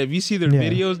type, but if you see their Yeah.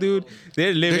 videos, dude,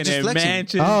 they're living just in flexing.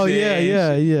 mansions. Oh yeah, and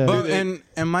yeah, shit. yeah. But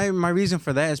and my reason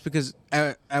for that is because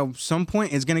at some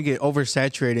point it's gonna get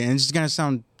oversaturated and it's just gonna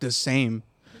sound the same.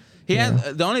 He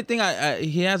has the only thing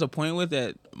he has a point with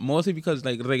that mostly because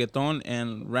like reggaeton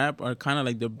and rap are kind of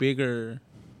like the bigger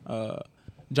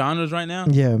genres right now.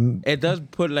 Yeah, It does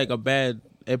put like a bad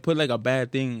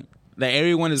thing. Like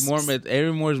everyone's more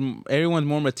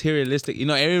materialistic. You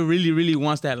know, everyone really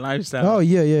wants that lifestyle. Oh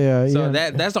yeah. So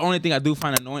that's the only thing I do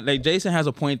find annoying. Like Jason has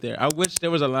a point there. I wish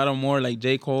there was a lot of more like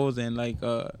J. Cole's and like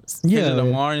Kendrick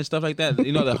Lamar and stuff like that.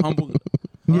 You know, the humble.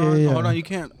 Hold on, you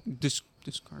can't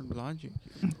discard Logic.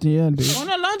 Yeah, dude. Oh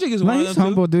no, Logic is No, one of he's them.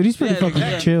 humble, dude. He's pretty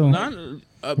fucking chill.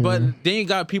 But then you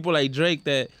got people like Drake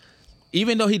that,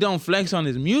 even though he don't flex on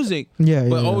his music, Yeah,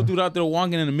 but yeah. old dude out there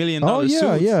walking in $1 million Oh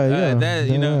suits. yeah. That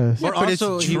you know. Yes. But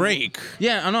also Drake.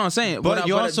 Yeah, I know what I'm saying. But But,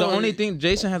 you but also- the only thing,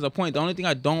 Jason has a point. The only thing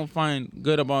I don't find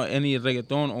good about any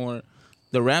reggaeton or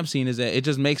the rap scene is that it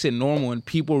just makes it normal and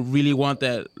people really want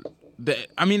that.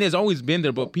 I mean, it's always been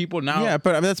there, but people now. Yeah,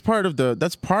 but I mean, that's part of the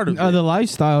The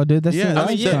lifestyle, dude. That's yeah, the I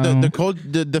mean, lifestyle.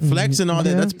 the flex and all that.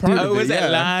 Yeah. That's part Oh, of was it.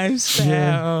 that Yeah.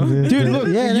 lifestyle? Dude, look,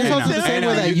 Yeah, and that's also the Hey, same now,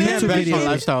 with like you can't YouTube bash on videos.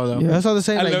 lifestyle though. Yeah, that's all the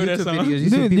same I like love that YouTube song. videos. You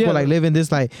see Dude, people yeah. like living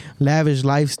this like lavish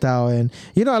lifestyle, and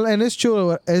you know, and it's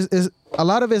true. Is a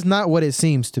lot of it's not what it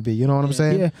seems to be. You know what I'm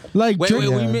saying? Yeah, like Wait,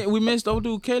 Drake- we missed old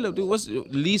dude Caleb. Dude, what's your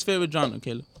least favorite genre,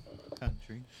 Caleb?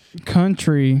 Country.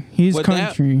 country. He's With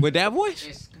country. That, with that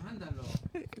voice?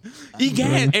 Eat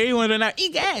gas. Everyone right now,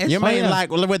 eat gas. You mean yeah.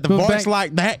 like with the But voice back-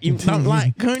 like that? You don't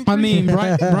like country? I mean,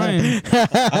 Brian.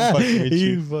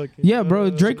 Yeah,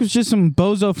 bro. Drake was just some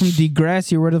bozo from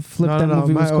Degrassi or where the flip that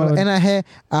movie was called. And I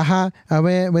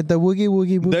went with the woogie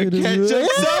woogie The woogie. ketchup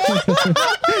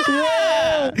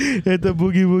Yeah, at the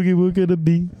boogie woogie woogie the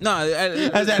beat. No,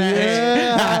 Yeah.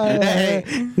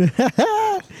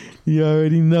 You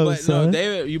already know, but son. no,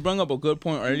 David, you brought up a good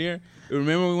point earlier.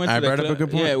 Remember we went to I the brought up club? a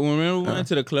good point? Yeah, remember we went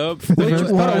to the club.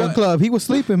 What club? He was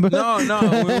sleeping, but No,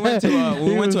 we went to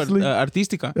He was asleep.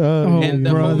 Artística. Oh, And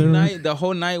brother. the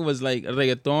whole night was like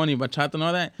reggaeton and bachata and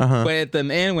all that. Uh-huh. But at the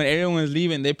end, when everyone was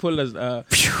leaving, they put us.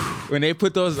 When they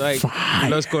put those like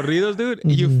los corridos, dude,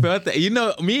 you felt that. You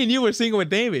know, me and you were singing with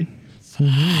David.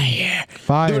 fire.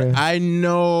 Dude, I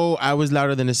know I was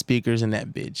louder than the speakers in that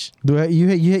bitch. Dude,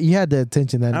 you had the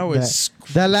attention that I was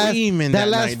that last screaming that that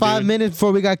last night, 5 dude. minutes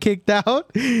before we got kicked out.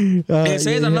 And it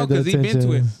says I know because he been to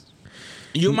it. attention.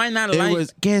 You might not It like.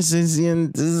 was guesses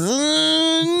in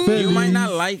You might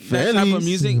not like that type of Feliz.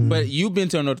 music, but you've been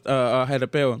to a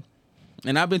jaripeo,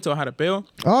 and I've been to a jaripeo.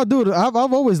 Oh, dude, I've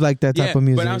always liked that type of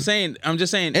music. but I'm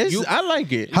just saying. I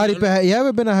like it. Jaripeo, you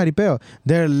ever been to Jaripeo?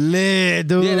 They're lit,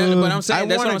 dude. Yeah, but I'm saying I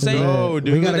that's what wanna I'm saying. go,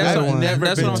 dude. We gotta that's go what, one. Never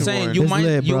that's been what I'm to saying. one. You It's might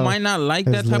lit, you bro. might not like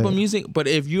It's that type of lit. music, but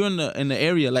if you're in the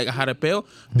area like a jaripeo,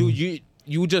 dude,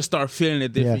 you just start feeling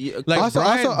it different. Yeah. Like Like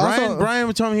Also- Brian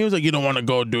was telling me, he was like, "You don't want to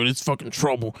go, dude. It's fucking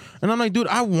trouble." And I'm like, "Dude,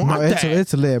 I want No, that.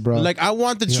 it's lit, bro. Like, I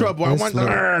want the Yeah, trouble. I it's want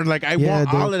lit. like I Yeah,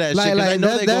 want dude. all of that shit. 'Cause I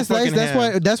know they go fucking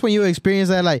ham. that's when you experience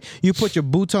that. Like you put your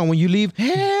boots on when you leave.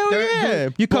 Hell Dirt, yeah.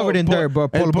 you covered in dirt, bro.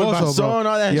 And Polvoso, bro. and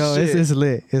all that Yo, shit. it's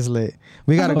lit. It's lit.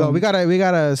 We gotta go. We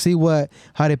gotta see what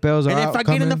Jaripeos are And out if I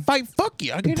get in the coming. fight, fuck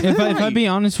you. I get in If the I fight. be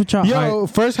honest with y'all, Yo,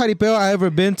 first Jaripeo I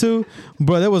ever been to,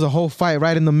 bro. There was a whole fight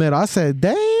right in the middle. I said,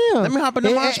 "Damn." Let me hop in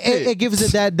the mosh pit. It gives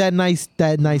it that nice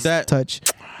That- touch.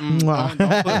 Mwah.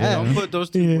 Don't put those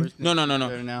two words. no.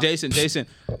 together now. Jason,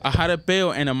 a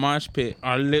jaripeo and a mosh pit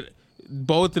are lit.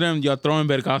 both of them, you're throwing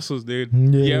vergazos, dude.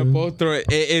 Yeah. Yeah, both throw it.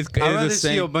 It's I'd rather the see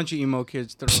same. a bunch of emo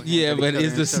kids throwing. Yeah, hands at but each it's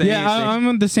other the instead same. of- Yeah,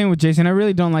 I'm the same with Jason. I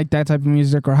really don't like that type of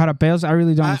music or jalapenos. I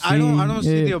really don't. I don't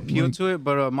see the it, appeal like- to it,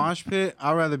 but a mosh pit,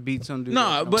 I'd rather beat some dude.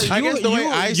 No, but I guess the way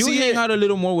I you see hang it- out a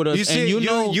little more with us, you see, and you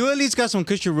know. you at least got some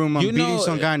cushion room on You beating know,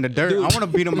 some guy in the dirt. dude. I want to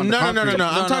beat him on the No. concrete. No,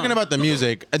 I'm talking about the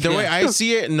music. The way Yeah. I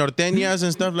see it, norteñas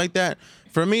and stuff like that.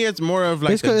 For me, it's more of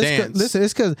like the dance. Listen,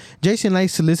 it's because Jason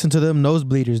likes to listen to them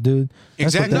nosebleeders, dude.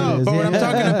 That's what Exactly. that No, is, but what I'm yeah.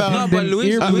 talking about- No, but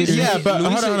Luis, ear Luis, bleeders. Yeah, but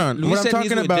Luis hold said- on. Luis What I'm said he's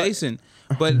talking with about- Jason,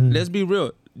 but let's be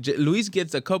real. Luis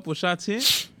gets a couple shots in.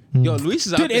 Yo, Luis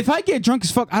is out Dude, there. if I get drunk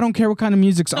as fuck, I don't care what kind of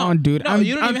music's on, dude. no, I'm,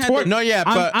 you don't I'm even have to- No, yeah,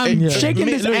 but I'm it- shaking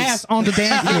me- this Luis. ass on the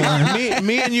dance floor.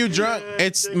 me and you drunk,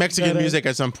 it's Mexican music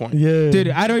at some point. Yeah. Dude,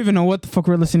 I don't even know what the fuck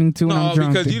we're listening to when no, I'm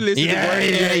drunk. because dude. you listen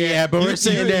to Yeah, but we're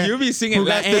singing that. You be singing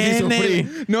La Jugaste y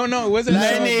sufrí. No, what's that La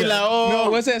song? N y la O. No,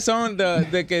 what's that song?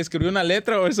 The que escribió una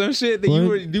letra or some shit that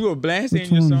you were blasting in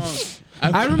your Which one?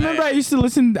 song. I remember I used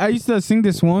to sing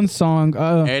this one song.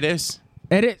 Eres.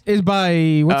 Edit is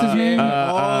by what's his name?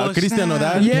 Cristian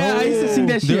Nodal. Yeah, I used to sing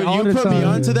that shit Dude, all you the put me time.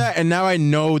 onto that, and now I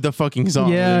know the fucking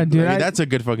song. Yeah, dude, Like, I- that's a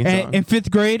good fucking song. And in 5th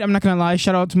grade, I'm not gonna lie,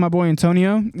 shout out to my boy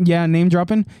Antonio. Yeah, name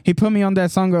dropping. He put me on that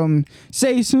song.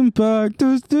 Seis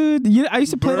impactos, dude. Yeah, I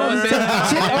used to play Bro,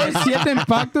 siete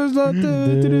impactos.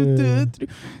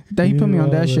 That he put me on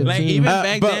that shit. Like too. even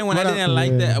back but then when I hold didn't on.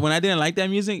 like that, when I didn't like that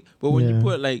music, but when you Yeah.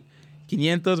 put like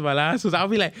 500 balazos, I'll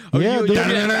be like, Yeah, dude.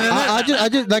 I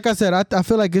just like I said, I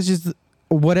feel like it's just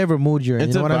whatever mood you're in.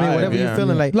 It's You know a what I mean? vibe, Whatever yeah. you're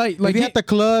feeling like. Like if you're at the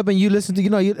club and you listen to,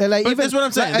 like But even that's what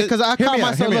I'm saying. Because I Hear caught me out,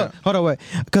 myself. hear me Look, hold on, wait.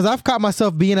 Because I've caught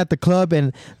myself being at the club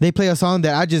and they play a song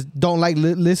that I just don't like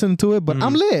listen to it, but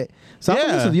I'm lit. So I'm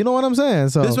Yeah. listen. You know what I'm saying?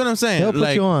 So That's what I'm saying. They'll put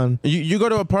Like, you on. You go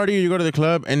to a party, you go to the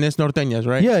club, and it's norteñas,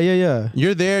 right? Yeah.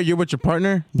 You're there, you're with your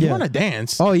partner, you Yeah. want to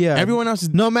dance. Oh, yeah. Everyone else is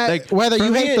No matter whether for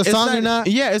you me, hate the it's song or not.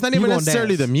 Yeah, it's not you even gonna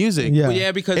necessarily dance. the music. Yeah.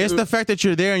 yeah, because It's the fact that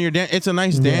you're there and you're it's a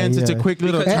nice dance. It's a yeah. quick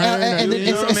little Because- turn. And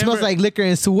You know, it smells remember- like liquor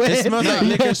and sweat. It smells like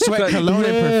liquor, sweat, cologne,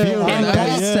 and perfume. And I'll-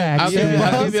 ball sacks. I'll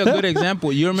give you a Yeah. good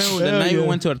example. You remember the night we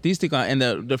went to Artistica and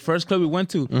the first club we went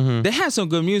to, they had some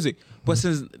good music, but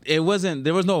since there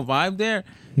was no vibe there,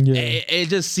 Yeah. it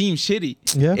just seemed shitty.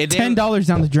 Yeah. And then- $10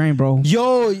 down the drain, bro.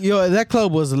 Yo, that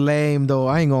club was lame though.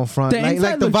 I ain't gonna front. The Like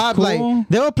inside the looked vibe, cool. like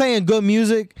they were playing good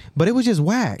music, but it was just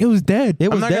whack. It was dead. It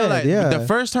I'm was not gonna lie. dead. Yeah. The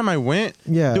first time I went,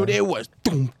 Yeah. dude, it was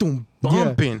boom,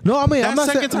 bumping. No, I mean, that I'm not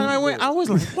second saying- time I went, I was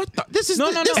like, what the? This is No,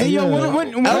 this, no, this no. is- Hey, yo, Yeah. when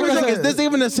I was I like, was is this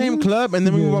even the same club? And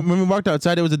then when we walked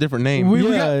outside, it was a different name. We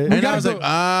Yeah. got- and I gotta was go- like,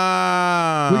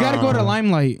 ah. we gotta go to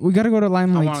Limelight. We gotta go to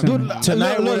Limelight. soon. Dude,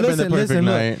 Tonight Look, would have been the listen, perfect listen,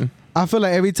 look. night. I feel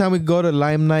like every time we go to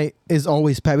Lime Night, it's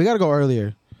always packed. We gotta go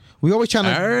earlier. We always trying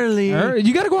to. Early.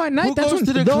 You gotta go at night. Who That's goes when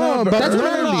to the No, club but that's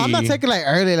early? no, I'm not taking like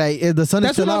early. Like if the sun is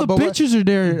That's when still all out. the But bitches are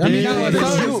there. I mean, Yeah,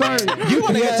 no, sorry. you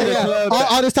want to get to the club.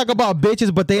 I'll just talk about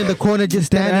bitches, but they in the corner just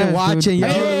standing ass, watching. dude. Yo,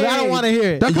 Hey, I don't want to hear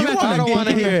it. don't come You after I the don't game. want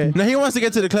to hear it. No, he wants to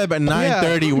get to the club at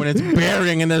 9:30 when it's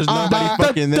bearing and there's nobody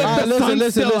fucking there.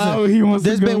 sun's still out, he wants to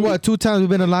There's go. been what 2 times we've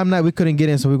been to Lime Night. We couldn't get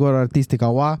in, so we go to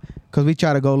Artistica. Why? Because we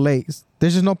try to go late.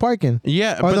 There's just no parking.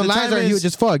 Yeah, Or but the the lines time are is- huge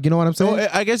as fuck. You know what I'm saying? So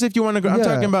I guess if you want to go, I'm Yeah.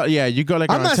 talking about you go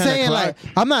like I'm around not 10 saying o'clock.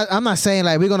 like I'm not saying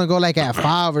like we're gonna go like at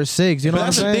 5 or 6. You know But what I'm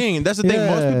that's the saying? thing. That's the thing.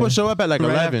 Most Yeah. people show up at like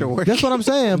Right 11. after work. That's what I'm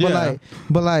saying. But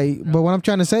Yeah. but what I'm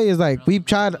trying to say is like we've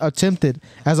attempted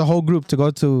as a whole group to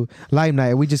go to Lime Night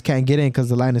and we just can't get in because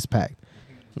the line is packed.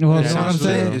 Well, Yeah. You know what I'm Sounds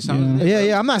saying? lit. It sounds lit.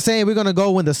 Yeah. I'm not saying we're gonna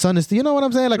go when the sun is. You know what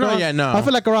I'm saying? Like No, around, yeah, no. I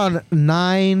feel like around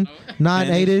 9,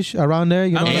 8ish around there.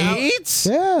 You know? I mean, what I mean? 8?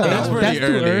 Yeah. That's pretty too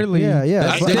early. Yeah.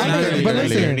 That's But, definitely but early.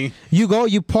 listen, you go,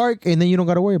 you park, and then you don't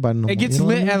gotta worry about it. No It more. gets You know what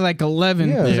lit I mean? at like 11.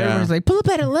 Yeah. 'cause Yeah. Everyone's like, pull up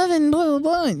at 11, blah, blah,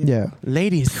 blah. Yeah.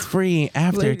 Ladies free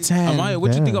after 10. Amaya, what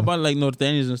you think Yeah. about like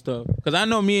norteños and stuff? Because I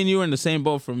know me and you were in the same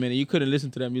boat for a minute. You couldn't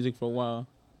listen to that music for a while.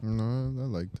 No, I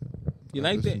liked it. You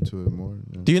I liked it? listened to it more.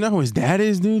 Yeah. Do you know who his dad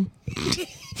is, dude?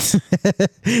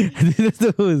 This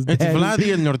dude was It's daddy.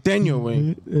 Vladi el Norteño,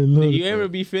 way. Do you ever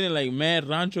be feeling like mad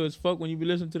rancho as fuck when you be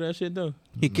listening to that shit though?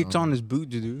 He kicks on his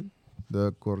boots, dude.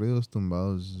 The corridos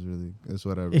tumbados is really that's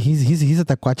what I. He's a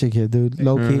tacuache kid, dude.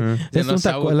 Low key. Mhm. That's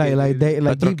Yeah, no, un like La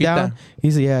deep down.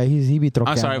 troquita. He be troqueando.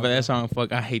 I'm sorry, but that song,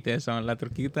 fuck, I hate that song, La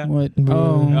Troquita. What? Bro.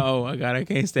 Oh. Oh my god, I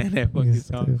can't stand that fucking Yes,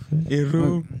 song.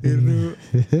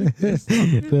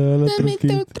 Let me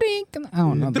do drink. I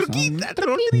don't know.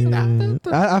 the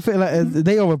song. I feel like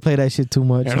they overplay that shit too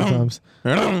much sometimes.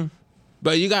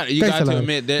 But you got Thanks a to lot.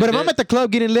 admit that. But if I'm at the club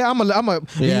getting lit, I'm a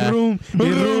Yeah. room.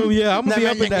 Yeah, I'm gonna be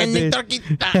up in that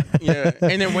bitch. Yeah,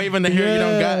 and then waving the hair you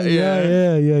don't got.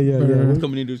 Yeah. Yeah.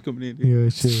 coming in, dudes coming in. Yeah,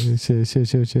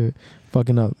 shit.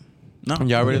 Fucking up. No,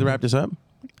 Y'all ready to wrap this up?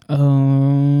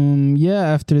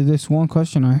 Yeah. After this one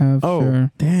question, I have. Oh.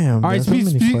 Sure. Damn. All right.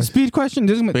 Speed question.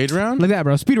 This is Speed round? like that,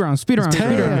 bro. Speed round.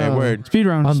 Okay, word. Speed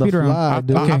round. On the Speed round. fly,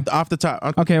 dude. Okay. Off the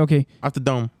top. Okay. Off the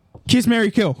dome. Kiss,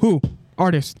 marry, kill. Who?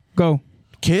 Artist. Go.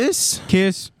 Kiss,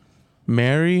 Kiss,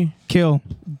 marry, kill.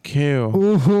 kill.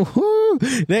 Ooh,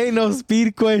 there ain't no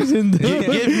speed question. Dude.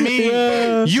 Give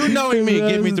me, you knowing me,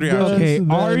 give me 3 options. Okay.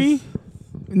 Ari,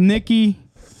 Nicki,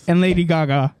 and Lady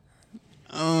Gaga.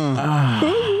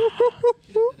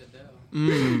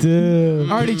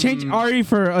 Dude. Already changed Ari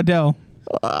for Adele.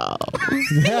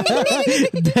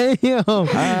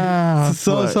 Damn.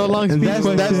 So long speed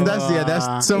question.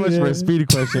 That's so much for a speed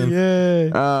question.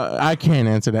 Yeah. I can't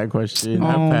answer that question.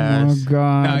 I Oh pass. my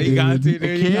god. Nah, you got to, dude.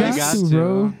 Kiss? You Got got to, to.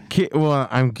 bro. Well,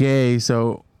 I'm gay,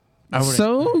 so I would.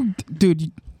 So, dude,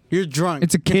 You're drunk.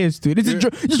 it's a kiss, dude. You're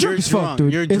drunk as fuck,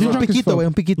 dude. You're It's drunk. drunk as fuck.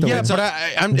 Un piquito. Yeah, but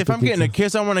if I'm getting a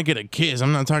kiss, I want to get a kiss.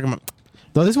 I'm not talking about.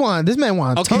 No, this man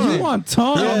want Okay, tongue. You want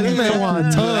tongue? Yeah, this man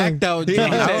want tongue. Act out. He's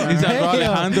drunk.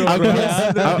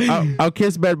 Alejandro, I'll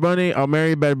kiss Bad Bunny. I'll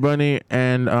marry Bad Bunny,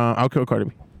 and I'll kill Cardi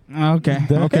B. Okay.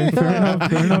 Okay. Fair enough.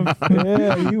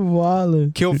 Yeah, you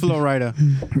wildin'. Kill Flo Rida.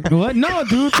 What? No,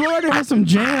 dude. Florida has some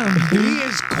jams. He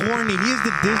is corny. He is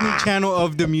the Disney Channel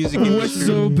of the music What's industry.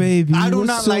 so baby? I do What's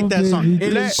not so like that song. baby?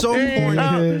 It is so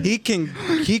corny. He can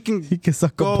He can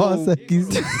suck a Go. boss like he's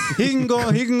he can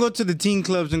go to the teen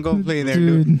clubs and go play there,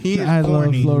 Dude, dude. He is I love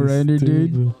corny. Florida,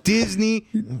 dude. Disney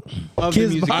of Kiss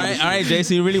the music. All right, industry.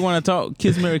 Jason, you really want to talk?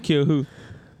 Kiss, marry, kill who?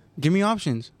 Give me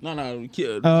options. No,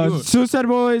 kill. Suicide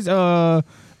Boys. Flo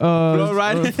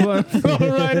Rida. Flo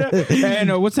Rida.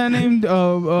 And what's that name?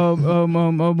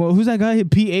 Who's that guy?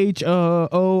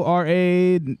 PHORA.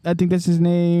 I think that's his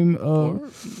name. No.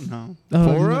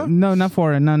 Fora? No, not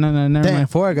Fora. No. Never damn mind.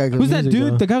 for a guy. Who's that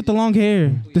dude? The guy with the long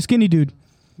hair, the skinny dude.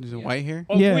 Is it white hair?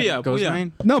 Oh, Yeah. Puya, Puya.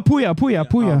 Ghostman? No, Puya. Oh,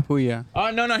 Puya.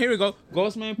 Oh, no, here we go.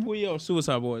 Ghostman, Puya, or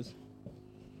Suicide Boys?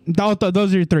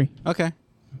 Those are your three. Okay.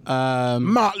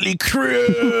 Motley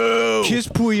Crue. Kiss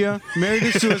Puya, marry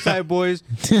the Suicide Boys,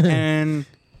 and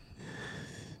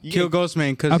kill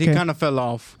Ghostman because he Okay. kind of fell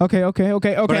off. Okay. But I, got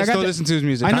still that. listen to his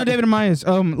music. I know David Myers.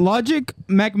 Logic,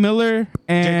 Mac Miller,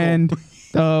 and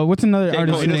what's another J.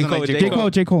 artist? Cole, J. Cole, J. Cole.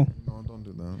 J. Cole. No, don't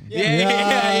do that.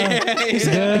 Yeah. He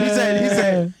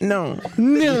said, no.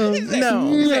 No.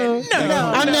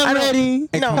 I'm not ready.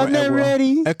 No, I'm not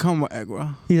ready. It come with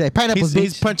Eggra. He's like pineapples,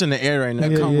 He's bitch. punching the air right now.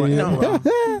 It come with yeah.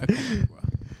 Eggra.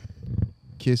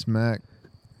 Kiss Mac.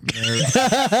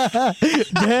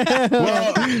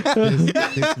 Well,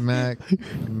 Kiss Mac,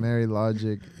 marry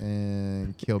Logic,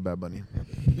 and kill Bad Bunny.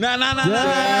 No.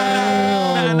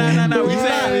 We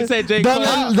said J. Cole.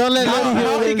 Don't let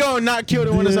how he gonna not kill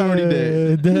the one that's already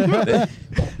dead?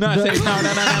 No, I say no.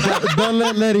 Don't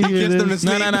let Letty hear Kiss them to this.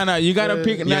 sleep. No. You gotta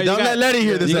pick. Yeah, don't let Letty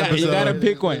hear this You episode. gotta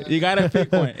pick one.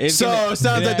 It's So gonna- it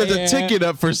sounds like there's a ticket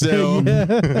up for sale.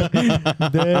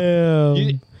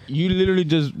 Damn. You literally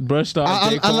just brushed off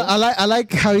J. Cole. I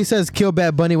like how he says kill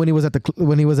Bad Bunny when he was at the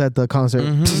concert.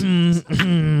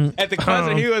 At the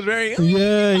concert, he was very.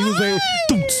 Yeah, he was like,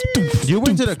 You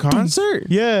went to the concert?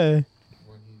 yeah.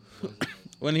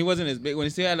 When he wasn't as big, when he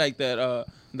still had like that,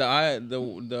 the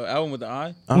album with the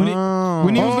eye.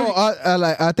 When he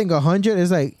was I think 100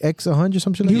 is like X 100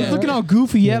 something like He that. was looking all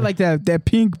goofy. He had like that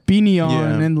pink beanie on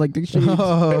Yeah. and like the shades.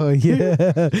 Oh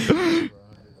yeah.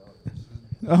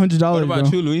 $100. What about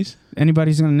bro. you, Luis?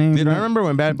 Anybody's gonna name. Dude, I bro. remember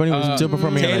when Bad Bunny was still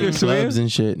performing at Taylor like Swift? clubs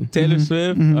and shit. Taylor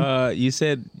Swift. Mhm. You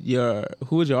said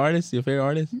who was your artist? Your favorite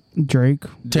artist? Drake.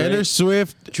 Taylor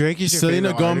Swift, Drake is your Selena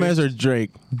favorite Gomez, artist? or Drake?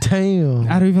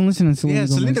 Damn. I don't even listen to Selena Yeah,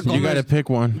 Gomez. Selena Gomez. You gotta pick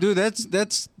one. Dude,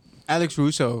 that's Alex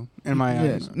Russo in my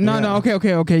eyes. No.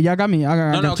 Okay. Y'all got me. I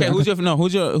got Okay. Who's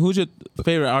your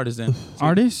favorite artist then?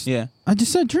 artist? Yeah. I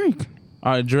just said Drake.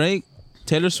 All right, Drake,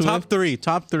 Taylor Swift.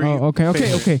 Top three. Oh, okay.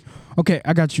 favorites. Okay.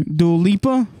 I got you. Dua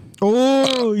Lipa.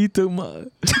 Oh, you took my. We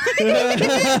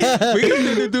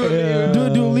can do it.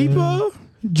 Dua Lipa,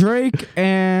 Drake,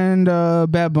 and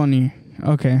Bad Bunny.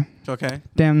 Okay. Okay.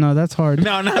 Damn, no, that's hard.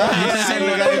 No. You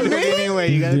gotta do it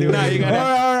anyway. You gotta do it. No, you All gotta.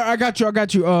 right, I got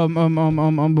you.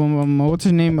 What's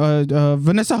her name?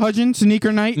 Vanessa Hudgens,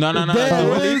 Sneaker Night. No. That Dua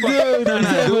was Lipa. good. No,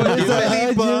 Dua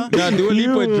Lipa. No, Dua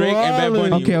Lipa, Drake, and Bad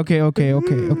Bunny.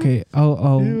 Okay.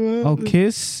 I'll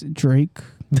kiss Drake.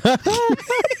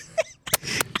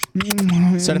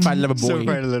 Certified lover boy. So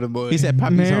proud of little boy. He said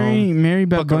Poppy's home. Marry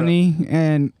Bad Fuck her Bunny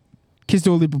and kiss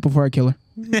Dua Lipa before I kill her.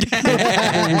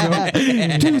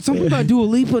 Dude, something about Dua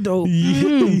Lipa though.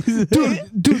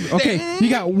 Dude. Okay, you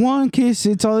got one kiss.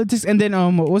 It's all it takes. And then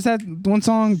what's that one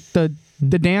song? The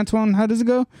dance one. How does it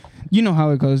go? You know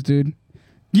how it goes, dude.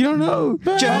 You don't know.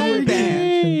 Jump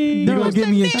name. You gonna get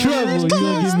me in trouble. You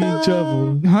gonna get me in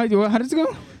trouble. How does it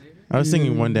go? I was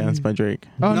singing One Dance by Drake.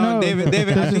 Oh no, David.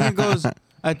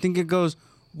 I think it goes.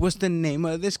 What's the name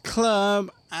of this club?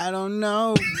 I don't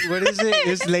know. What is it?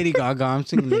 It's Lady Gaga. I'm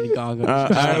singing Lady Gaga.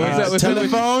 what's that?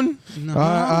 Telephone?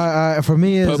 For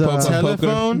me is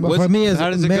Telephone? for me is How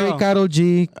does it Mary go? Karol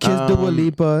G, Kiss Dua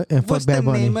Lipa, and fuck What's Bad the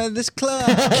Bunny. name of this club?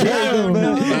 Are you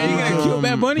gonna kill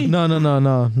Bad Bunny? No. Hang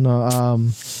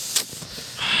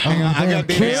on, I got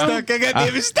David Kill? stuck. I got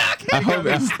David stuck. I hope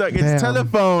it's stuck. It's Damn.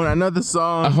 Telephone. Another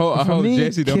song. I hope me,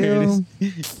 Jesse don't hear Kill-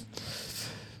 this.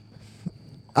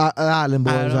 Island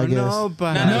Boys, I I don't guess. know,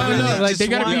 but No, Like just they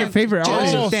gotta be one- your favorite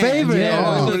just artist. dance. favorite.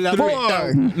 Yeah. Oh,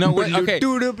 Fuck. No, wait, okay.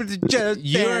 You're-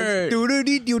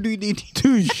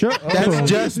 Dude, shut up.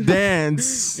 That's Just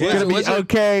Dance. What's- Gonna be what's your-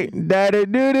 okay.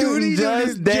 Daddy-doo-doo,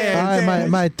 Just Dance. All right,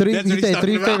 my three. That's what You he's say talking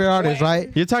three about. favorite artists, right?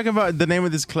 You're talking about the name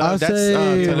of this club. I'll That's say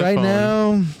Telephone. right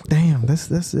now. Damn, that's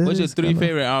it. What's your It's three kinda-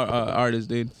 favorite artists,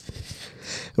 dude?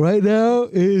 Right now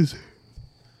is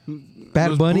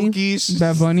Bad Bunny,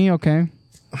 Bad Bunny, okay.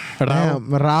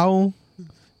 Rao,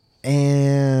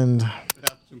 and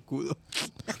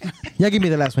yeah, give me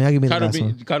the last one. Yeah, give me the last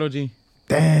one. Karol G.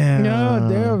 Damn. No,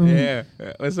 damn. Yeah.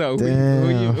 What's up?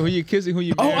 Who you kissing? Who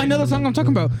you? Oh, I know the song I'm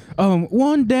talking about.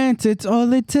 One dance, it's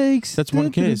all it takes. That's One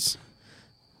Kiss.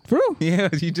 For real? Yeah,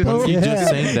 you just. Oh, He yeah. just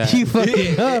sang that. He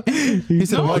fucking up. He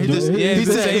said, No, he just, yeah, he it's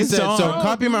the said, same he said, song. so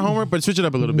copy my homework, but switch it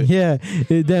up a little bit. Yeah.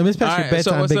 Damn, it's past your Alright,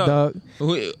 so bedtime, what's big up? dog.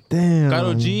 Who, Damn.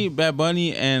 Karol G, Bad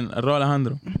Bunny, and Raul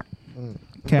Alejandro.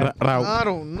 Cat. Rao.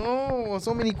 don't know.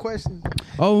 So many questions.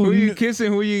 Oh, Who you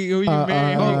kissing? Who you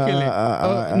marrying? Who you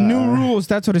killing? New Rules.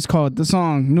 That's what it's called. The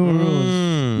song, New Rules.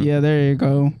 Mm. Yeah, there you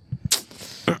go.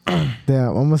 Damn,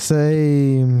 I'm gonna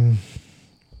say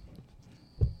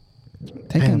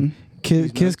Taken.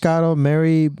 Kiss Caro,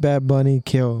 marry Bad Bunny,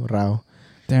 kill Rao.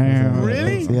 Damn.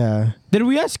 Yeah. Did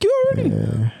we ask you already?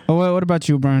 Yeah. Oh, what about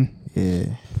you, Brian? Yeah.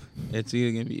 It's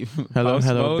either gonna be Hello, Pop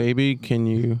hello, Smoke. baby. Can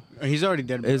you? He's already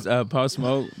dead. It's Pop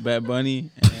Smoke, Bad Bunny,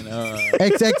 and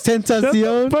XX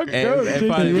Tentacion. and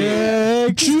probably Yeah.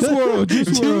 Juice WRLD.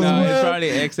 Juice no, WRLD. it's probably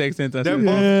XX They're Tentacion.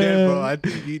 both dead, bro. I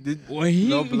think he did. Well, he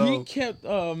No blow. he kept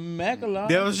Mac alive.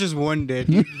 There was just one dead.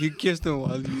 He kissed him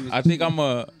while he was. I think I'm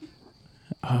a.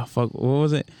 Oh fuck! What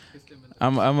was it?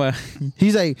 I'm a.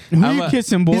 He's like, Who I'm you a-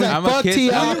 kissing, boy? he's like, I'm a fuck kiss-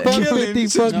 T.I., I'm a- fuck Kill him 50,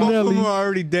 since fuck both of them Nelly. are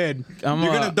already dead. I'm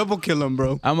You're a- gonna double kill him,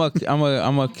 bro. I'm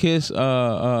a kiss.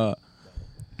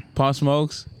 Pop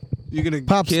Smokes. You're gonna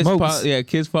Pop Kiss Smokes. Pop. Yeah,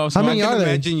 kiss Pop How Smokes. many I are can they?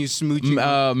 imagine you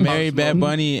smooching. Marry Pop Bad Smoke.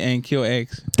 Bunny and kill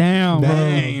X. Damn, bro.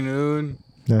 Dang, dude.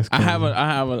 That's I have crazy.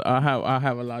 I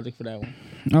have a logic for that one.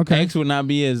 Okay. X would not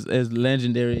be as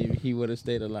legendary if he would have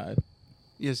stayed alive.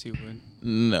 Yes, he would.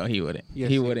 No, he wouldn't.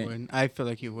 Yes, he wouldn't. would. I feel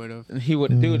like he would have. He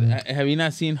would, dude. Have you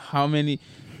not seen how many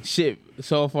shit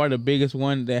so far? The biggest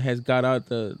one that has got out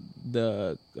the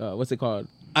what's it called?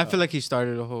 I feel like he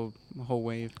started a whole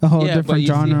wave. A whole yeah, but different you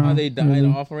see how genre. they died really.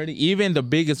 off already. Even the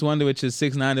biggest one, which is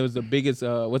 6ix9ine, it was the biggest.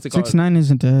 What's it called? 6ix9ine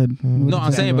isn't dead. No,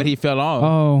 I'm saying, but he fell off.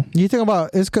 Oh, You think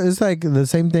about it's like the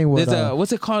same thing with There's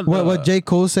what's it called? what J.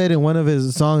 Cole said in one of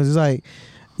his songs. It's like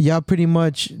y'all pretty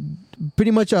much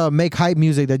make hype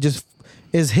music that just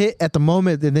is hit at the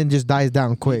moment and then just dies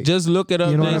down quick. Just look it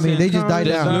up. You know what I mean? They just died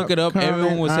Just down. look it up.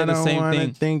 Everyone would say the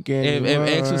same thing. If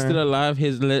X was still alive,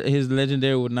 alive, his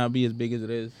legendary would not be as big as it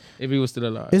is if he was still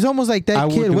alive. It's almost like that I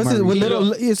would kid. do What's my it? With research.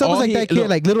 little, it's almost All like he- that kid, look,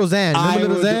 like Little Xan.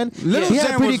 Remember Little Xan? Little He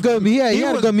had pretty good. He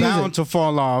had was good music. bound to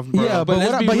fall off, bro. Yeah, but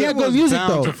let's be he had real, good he was music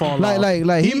bound though. to fall Like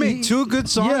off. He made two good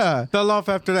songs. Yeah. Fell off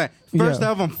after that. First Yeah.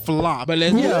 album flopped. But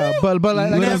let's Yeah, but like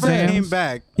Little never Xan. came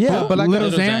back. yeah, but like Little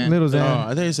Little Xan. Xan. Little Oh, Xan.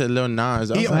 I thought you said Lil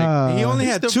Nas. I He, was like, he only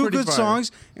He's had still two pretty good fire.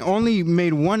 songs. Only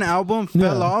made one album.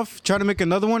 Fell Yeah. off. Tried to make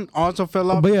another one. Also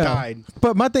fell off. But yeah. Died.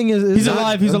 But my thing is, he's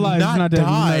alive. He's alive. He's not dead. He's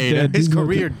not died. dead. His He's not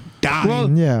career dead. died. Well,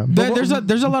 Yeah,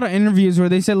 there's a lot of interviews where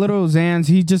they said Little Xans,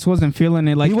 he just wasn't feeling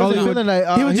it. Like he wasn't feeling like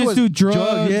he would just do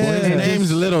drugs. Yeah, His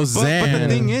name's Little but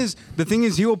Xan. the thing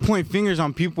is, he will point fingers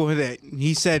on people that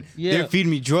he said Yeah. they're feeding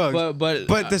me drugs. but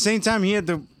But at the same time, he had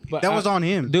the But that was on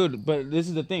him. dude. But this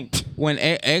is the thing: when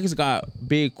X got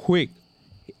big quick,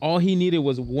 all he needed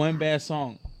was one bad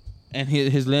song, and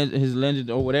his legend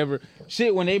or whatever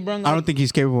shit. When they bring, I don't think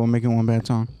he's capable of making one bad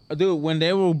song. dude. When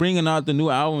they were bringing out the new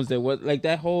albums, that was like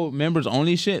that whole members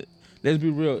only shit. Let's be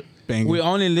real. Banger. We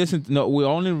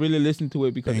only really listened to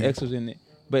it because Banger. X was in it,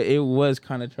 but it was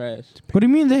kind of trash. What do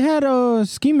you mean? They had a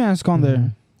ski mask on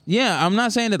there. Yeah, I'm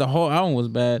not saying that the whole album was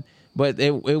bad, but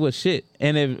it was shit.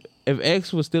 And if if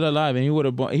X was still alive and he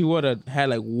would have had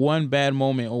like one bad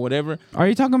moment or whatever. Are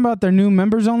you talking about their new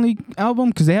members only album?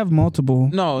 Because they have multiple.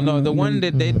 No, the one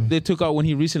that they took out when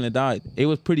he recently died, it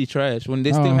was pretty trash. When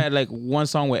they still had like one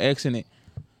song with X in it.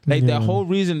 Like the whole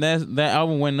reason that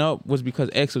album went up was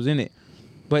because X was in it,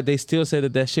 but they still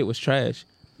said that shit was trash.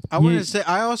 I wouldn't say.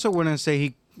 I also wouldn't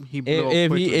say he blew up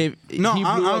quickly.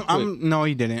 No,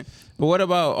 he didn't. But what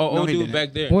about old dude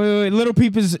back there? Wait. Little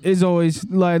Peep is always.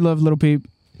 I love Little Peep.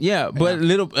 Yeah, but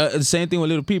the same thing with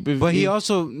Little Peep. But he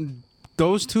also.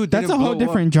 Those two. That's a whole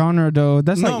different genre, though.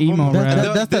 That's like emo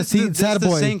rap. That's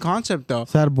the same concept, though.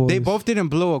 Sad Boys. They both didn't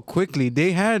blow up quickly.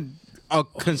 They had a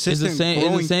consistent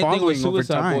growing it's the same thing with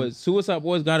Suicide Boys. Suicide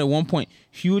Boys got at one point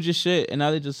huge as shit, and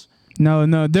now they just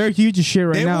no, they're huge as shit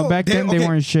right now. Back then they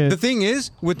weren't shit. The thing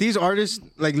is, with these artists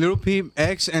like Lil Peep,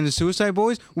 X, and the Suicide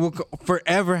Boys, will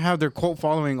forever have their cult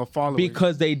following of followers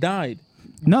because they died.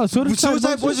 No,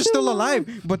 Suicide Boys are still alive,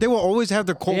 but they will always have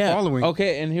their cult following.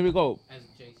 Okay, and here we go.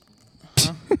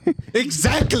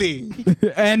 Exactly.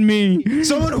 And me,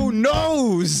 someone who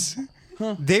knows.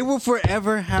 They will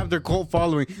forever have their cult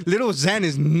following. Little Xan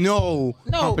is no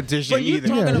competition but you're either.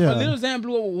 talking about Little Xan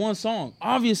blew up with one song.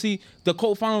 Obviously, the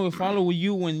cult following will follow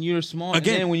you when you're small and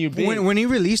then when you're big. When he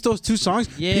released those two songs,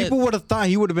 people would have thought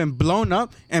he would have been blown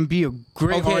up and be a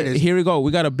great artist. Here we go.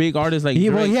 We got a big artist like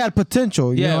Drake. He had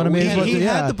potential. You know what I mean? He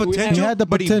had the potential,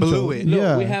 but he blew it.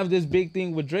 Look, we have this big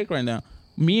thing with Drake right now.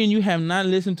 Me and you have not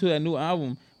listened to that new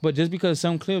album, but just because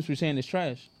some clips we're saying it's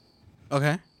trash.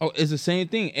 Okay. Oh, it's the same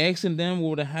thing. X and them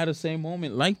would have had the same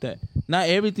moment like that. Not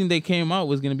everything they came out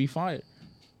was gonna be fired.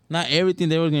 Not everything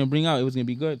they were gonna bring out it was gonna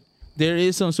be good. There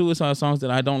is some Suicide songs that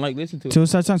I don't like listening to.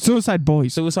 Suicide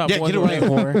Boys. Suicide Boys. Get away,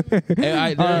 whore.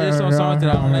 There is some songs that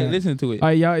I don't like listening to it.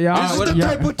 This is the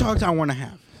type of talks I want to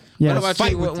have. Yes.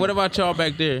 What about y'all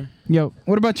back there? Yo,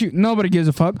 what about you? Nobody gives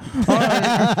a fuck.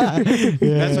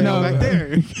 That's back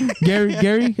there. Gary.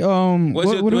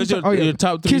 What's your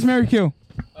top 3? Kiss, Marry, Kill.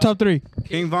 Top 3.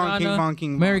 King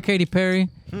Von. Mary Katy Perry.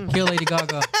 Kill Lady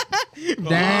Gaga.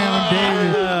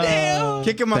 Damn, David.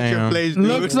 Kick him out your place, dude.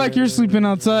 Looks like you're sleeping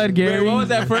outside, Gary. Wait, what was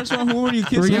that first one? Who were you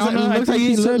kissing? Rihanna.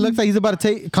 Looks like he's about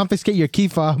to confiscate your key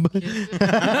fob. Kiss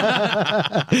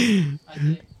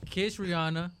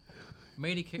Rihanna.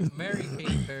 Marry Katy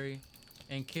Perry.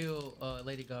 And kill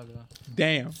Lady Gaga.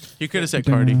 Damn. You could have said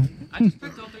Cardi. I just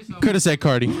picked all 3 songs. Could have said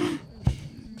Cardi.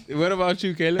 What about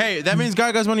you, Caleb? Hey, that means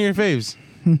Gaga's one of your faves.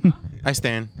 I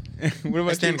stand. What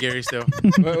about I stand Gary still.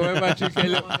 what about you,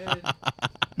 Caleb?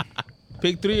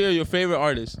 Pick 3 of your favorite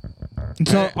artists.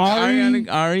 So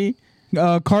Ari,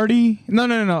 Cardi.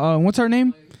 No. What's her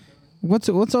name? What's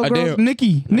all girls?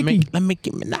 Nicki. Let me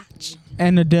get Minaj.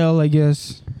 And Adele, I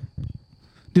guess.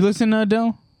 Do you listen to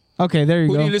Adele? Okay, there you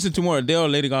go. Who do you listen to more, Adele or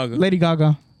Lady Gaga? Lady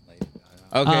Gaga.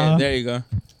 Okay, there you go.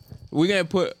 We're gonna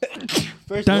put.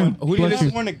 First one. Who do you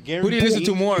listen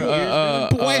to more,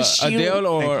 Adele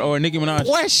or Nicki Minaj?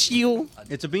 Bless you.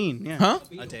 It's a bean. Yeah. Huh?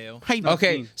 Adele.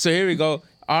 Okay, so here we go.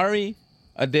 Ari,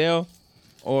 Adele,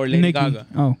 or Lady Nicki. Gaga.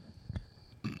 Oh.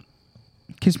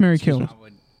 Kiss, Marry, Kill. I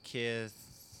would kiss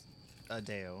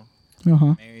Adele,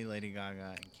 marry Lady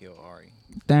Gaga, and kill Ari.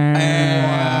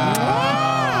 Damn.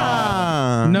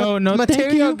 No,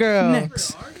 Material girl.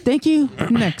 Next. Thank you.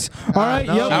 Next. All right.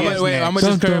 no. Yep. I'm gonna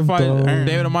just Dun, dun, clarify. dun.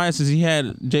 David Amaya says he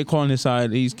had J. Cole on his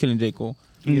side. He's killing J. Cole.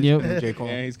 Yep. J. Cole.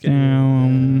 Yeah, he's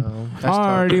killing.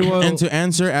 Alrighty. Well. And to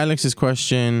answer Alex's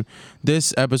question,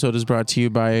 this episode is brought to you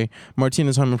by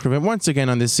Martinez Home Improvement. Once again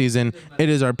on this season, it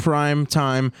is our prime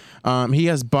time. He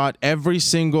has bought every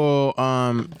single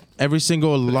lot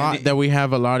that we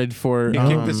have allotted for kicked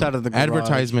us out of the garage.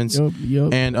 advertisements.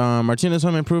 Yep. And Martinez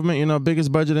Home Improvement,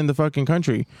 biggest budget in the fucking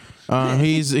country.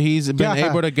 He's been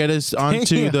able to get us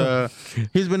onto the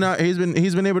he's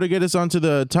been able to get us onto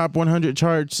the top 100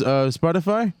 charts of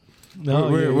Spotify.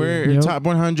 We're top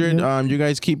 100. Yep. You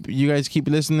guys keep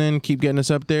listening, keep getting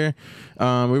us up there.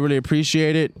 We really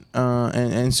appreciate it.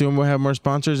 And soon we'll have more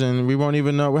sponsors, and we won't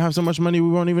even know. We have so much money, we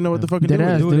won't even know what the fuck to do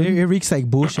with it. Dude, it reeks like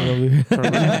bullshit over here.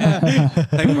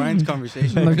 Like Brian's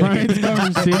conversation.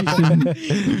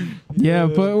 Yeah,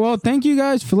 but well, thank you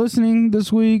guys for listening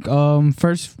this week.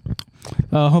 First,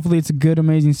 hopefully it's a good,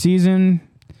 amazing season.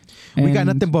 We got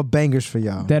nothing but bangers for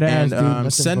y'all. That ass, And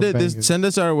dude. send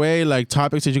us our way, like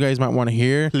topics that you guys might want to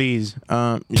hear. Please.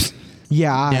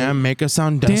 Damn, make us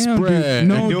sound Damn, desperate. dude.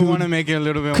 No, I do dude. want to make it a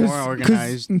little bit more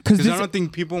organized. Because I don't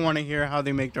think people want to hear how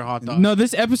they make their hot dogs. No,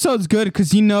 this episode's good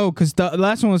because the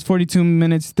last one was 42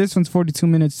 minutes. This one's 42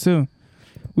 minutes too.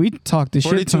 We talked the shit.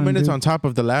 42 ton, minutes dude. on top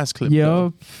of the last clip.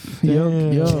 Yup. Yup.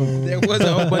 There was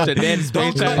a whole bunch of dead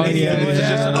space. Oh, yeah.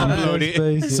 Just upload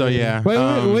it. So yeah.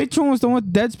 Wait, which one was the one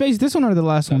with Dead Space? This one or the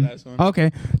last one? last one.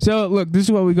 Okay. So look, this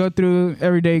is what we go through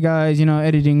every day, guys. You know,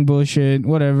 editing bullshit,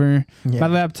 whatever. Yeah. My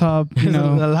laptop, you There's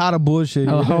know, a lot of bullshit.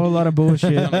 a whole lot of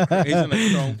bullshit. He's on a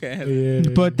Chromecast.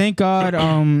 Yeah. But thank God,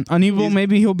 Aníbal,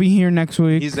 maybe he'll be here next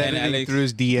week. He's And editing Alex. through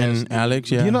his DMs. And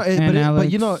Alex, yeah. You know, And but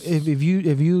you Alex. know, if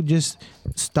you just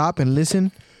stop and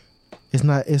listen,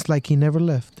 it's like he never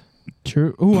left.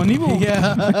 True. Ooh, Aníbal.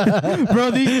 Yeah.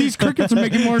 Bro, these crickets are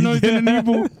making more noise than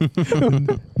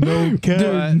Aníbal. No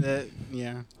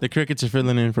Yeah. the crickets are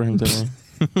filling in for him today.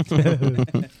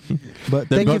 But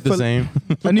They're thank you both the for same.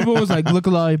 Aníbal was like, look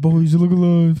alive, boys, look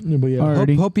alive. But yeah,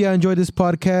 Alrighty. hope y'all enjoyed this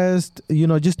podcast. You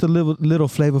know, just a little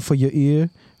flavor for your ear.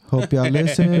 Hope y'all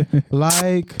listen,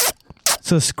 like,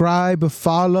 subscribe,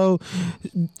 follow.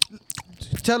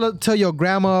 Tell your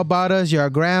grandma about us, your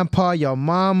grandpa, your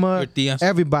mama, Your tias.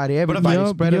 everybody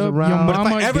spread us Your around. But if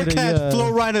mama I ever get a, catch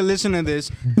Flow Rider listen to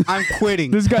this, I'm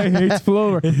quitting. This guy hates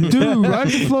Flow Rider. Dude,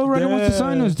 Roger Flow Rider wants to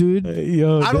sign us, dude.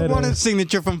 Yo, I don't want a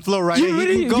signature from Flow Rider. You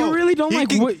really, He can go. you really don't He like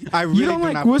can- I really you don't do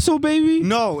like not- Whistle Baby?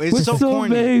 No, it's so Whistle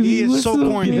corny. Baby, He is so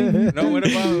Whistle corny. Baby. No, what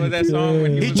about that song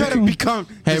when He tried to become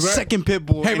Hey, the we're- second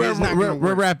Pitbull. Hey, and it's not we're gonna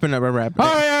work. wrapping up. We're wrapping All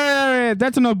up. right.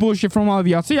 That's enough bullshit from all of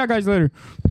y'all. See y'all guys later.